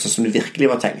med Gud, sånn som det virkelig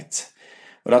var tenkt.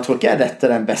 Og da tror ikke jeg dette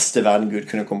den beste verden Gud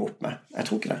kunne komme opp med. Jeg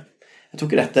tror ikke det. Jeg tror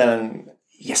ikke dette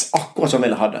akkurat som jeg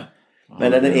ville ha det. Men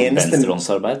det den eneste...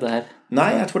 Venstrehåndsarbeid, det her.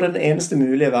 Nei, jeg tror det den eneste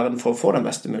mulige verden for å få den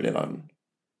beste mulige verden.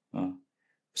 Ja.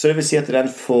 Så det vil si at det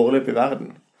en foreløpig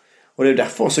verden. Og det jo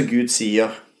derfor også Gud sier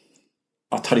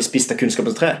at har de spist av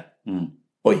kunnskapens tre,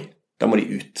 oi, da må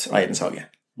de ut av Edens hage.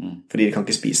 Fordi de kan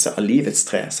ikke spise av livets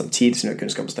tre samtidig som de har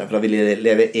kunnskapens tre, for da vil de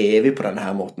leve evig på denne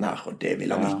her måten her, og det vil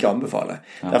han ikke anbefale.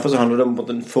 Derfor så handler det om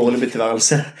en foreløpig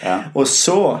tilværelse, og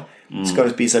så skal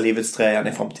du spise av livets tre igjen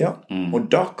i fremtiden, og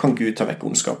da kan Gud ta vekk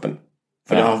ondskapen.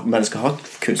 For da har mennesker hatt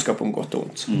kunnskap om godt og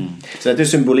ondt. Så dette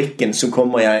symbolikken som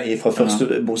kommer fra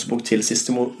første Mosebok til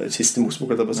siste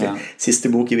Mosebok,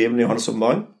 siste bok i Bibelen, Johannes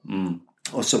åpenbaring,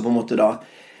 og så på en måte da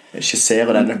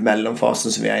skisserer denne mellomfasen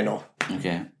som vi i nå. Ok.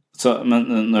 Så, men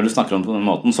når du snakker om på den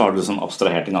måten, så har du liksom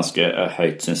abstrahert det ganske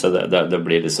høyt, synes jeg. Det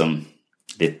blir liksom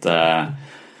litt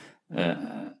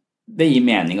det gir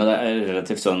mening, og det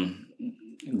relativt sånn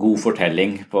god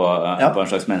fortelling på en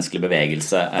slags menneskelig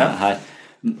bevegelse her.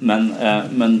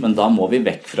 Men da må vi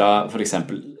vekk fra, for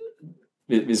eksempel,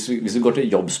 hvis vi går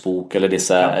til Jobbs bok eller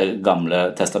disse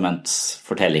gamle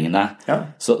testamentsfortellingene,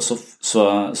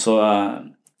 så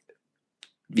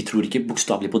vi tror ikke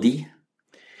bokstavelig på de.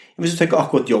 Hvis du tenker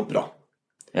akkurat jobb da,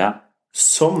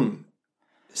 så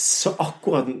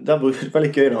akkurat, der bruker det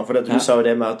veldig gøy da, for du sa jo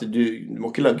det med at du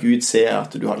må ikke la Gud se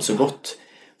at du har det så godt,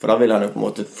 for da vil han jo på en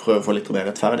måte prøve å få litt mer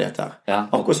rettferdighet her.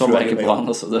 Akkurat sånn tror jeg ikke på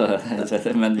han også,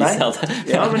 men vi ser det.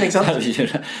 Men ikke sant?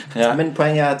 Men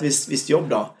poenget at hvis jobb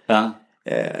da,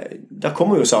 da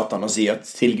kommer jo Satan og sier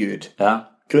til Gud,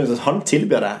 grunnen til at han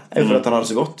tilber det, jo fordi at han har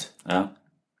det så godt.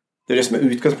 Det det som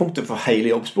utgangspunktet for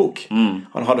hele Jobbs bok.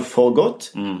 Han har det for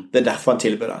godt, det derfor han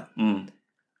tilber det.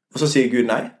 Og så sier Gud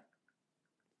nei.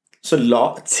 Så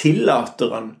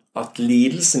tillater han at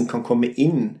lidelsen kan komme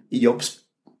inn i Jobbs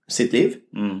sitt liv.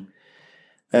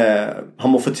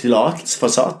 Han må få tillatelse fra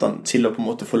Satan til å på en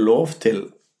måte få lov til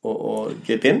å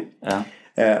gripe inn.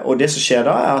 Og det som skjer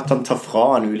da at han tar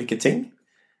fra han ulike ting.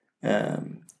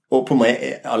 Og på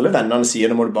meg, alle vennerne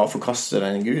sier, nå må du bare forkaste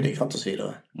den Gud, ikke sant, og så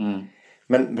videre.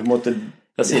 Men på en måte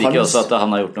jeg sier ikke også at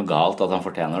han har gjort noe galt, at han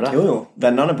fortjener det. Jo,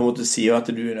 vennerne på en måte sier at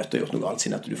du nødt til å gjøre noe galt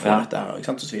siden at du får dette her, ikke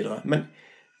sant, og så videre. Men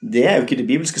det jo ikke det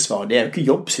bibelske svaret, det jo ikke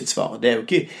Jobb sitt svar, det jo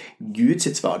ikke Gud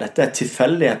sitt svar. Dette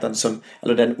tilfeldigheten som,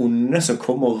 eller den onde som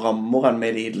kommer og rammer han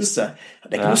med lidelse.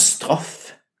 Det ikke noe straff.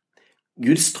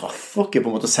 Gud straffer ikke på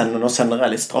en måte, nå sender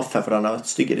jeg litt straff her, for den har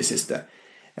vært stygg i det siste.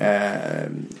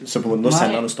 Så på en måte nå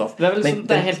sender han straff.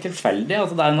 Det helt tilfeldig,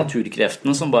 altså det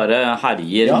naturkreftene som bare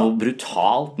herjer noe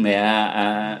brutalt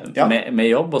med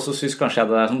Jobb, og så synes kanskje jeg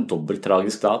det sånn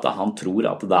dobbelttragisk da, at han tror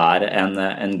at det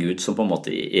en Gud som på en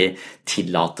måte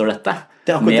tillater dette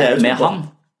med han.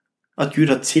 At Gud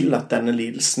har tillatt denne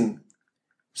lidelsen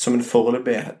som en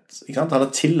foreløpighet, ikke sant? Han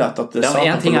har tillatt at det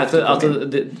en ting at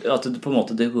det på en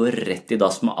måte det går rett i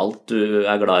dass med alt du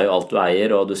glad i og alt du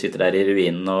eier, og du sitter der i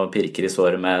ruinen og pirker i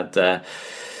såret med et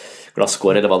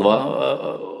glasskår eller hva det var,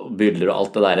 og byller og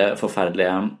alt det der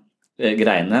forferdelige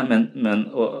greiene, men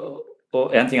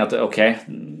og en ting at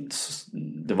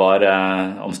det var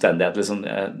omstendighet, liksom,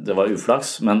 det var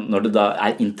uflaks, men når det da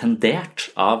intendert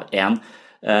av en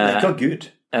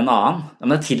Gud. En annen,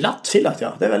 men det tillatt. Tillatt,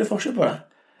 ja, det veldig forskjell på det.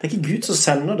 Det ikke Gud som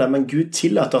sender det, men Gud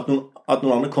tillater at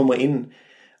noen andre kommer inn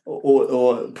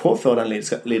og påfører den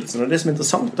lidelsen. Og det som er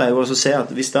interessant jo også å se at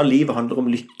hvis da livet handler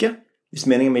om lykke, hvis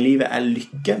meningen med livet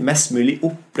lykke, mest mulig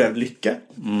opplevd lykke,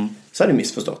 så det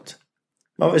misforstått.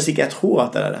 Hva hvis ikke jeg tror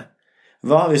at det det?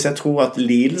 Hva hvis jeg tror at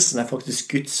lidelsen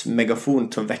faktisk Guds megafon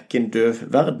til å vekke en døv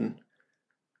verden?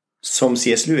 Som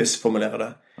C.S. Lewis formulerer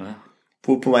det.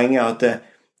 Poenget at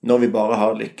når vi bare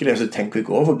har lykkelig, så tenker vi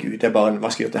ikke over Gud. Det bare,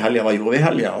 hva skal vi gjøre til helgen? Hva gjorde vi i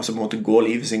helgen? Og så på en måte går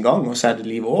livet sin gang, og så det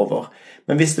livet over.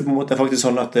 Men hvis det på en måte faktisk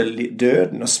sånn at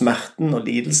døden og smerten og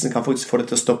lidelsen kan faktisk få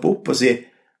det til å stoppe opp og si,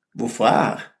 hvorfor jeg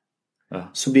her?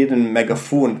 Så blir det en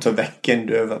megafon til å vekke en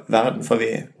døv verden, for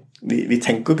vi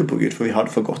tenker ikke på Gud, for vi har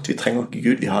det for godt. Vi trenger ikke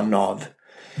Gud, vi har nav.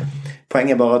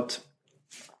 Poenget bare at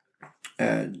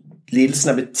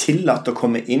lidelsen blitt tillatt å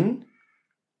komme inn.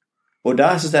 Og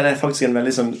der synes jeg det faktisk en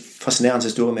veldig sånn fascinerende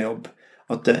historie med Jobb.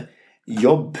 At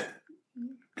Jobb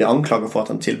blir anklaget for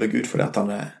at han tilber Gud fordi at han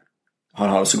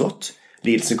har det så godt.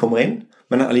 Lidelsen kommer inn,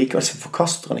 men allikevel så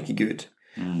forkaster han ikke Gud.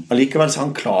 Allikevel så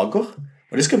han klager,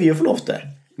 og det skal vi jo få lov til.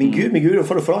 Min Gud,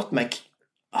 hvorfor du forlatt meg?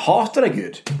 Hater deg,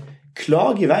 Gud.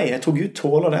 Klag i vei. Jeg tror Gud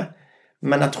tåler det,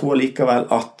 men jeg tror allikevel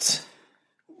at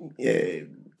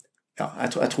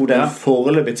jeg tror det en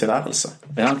foreløpig tilværelse.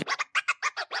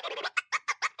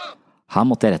 Her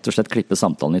måtte jeg rett og slett klippe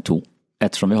samtalen i 2,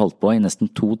 ettersom vi holdt på i nesten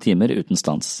 2 timer uten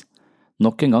stans.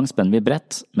 Nok en gang spenner vi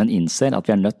brett, men innser at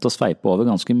vi nødt til å sveipe over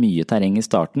ganske mye terreng i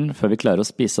starten før vi klarer å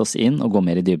spise oss inn og gå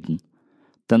mer i dybden.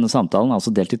 Denne samtalen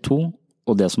altså delt i 2,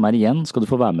 og det som igjen skal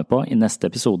du få være med på i neste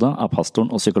episode av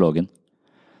Pastoren og Psykologen.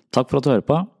 Takk for at du hører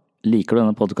på. Liker du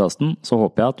denne podcasten, så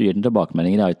håper jeg at du gir den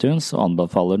tilbakemeldinger i iTunes og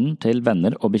anbefaler den til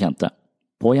venner og bekjente.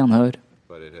 På gjenhør!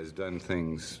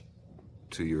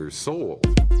 to your soul.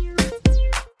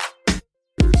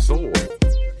 Your soul.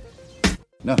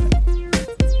 Nothing.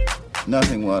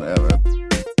 Nothing whatever.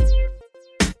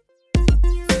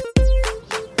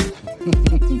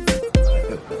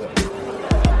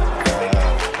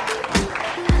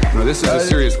 No, this is a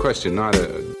serious question, not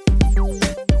a...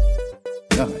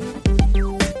 Nothing.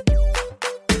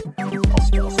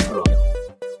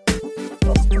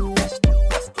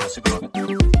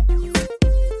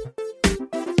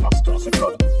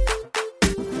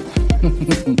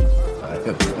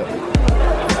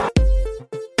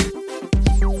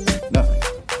 Nothing.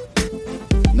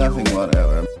 Nothing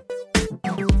whatever.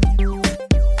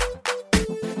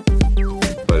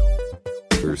 But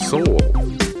your soul.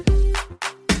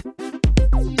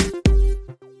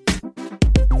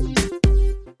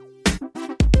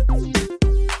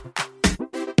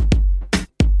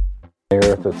 The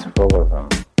earth is full of them.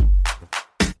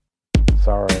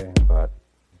 Sorry, but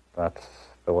that's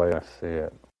the way I see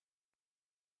it.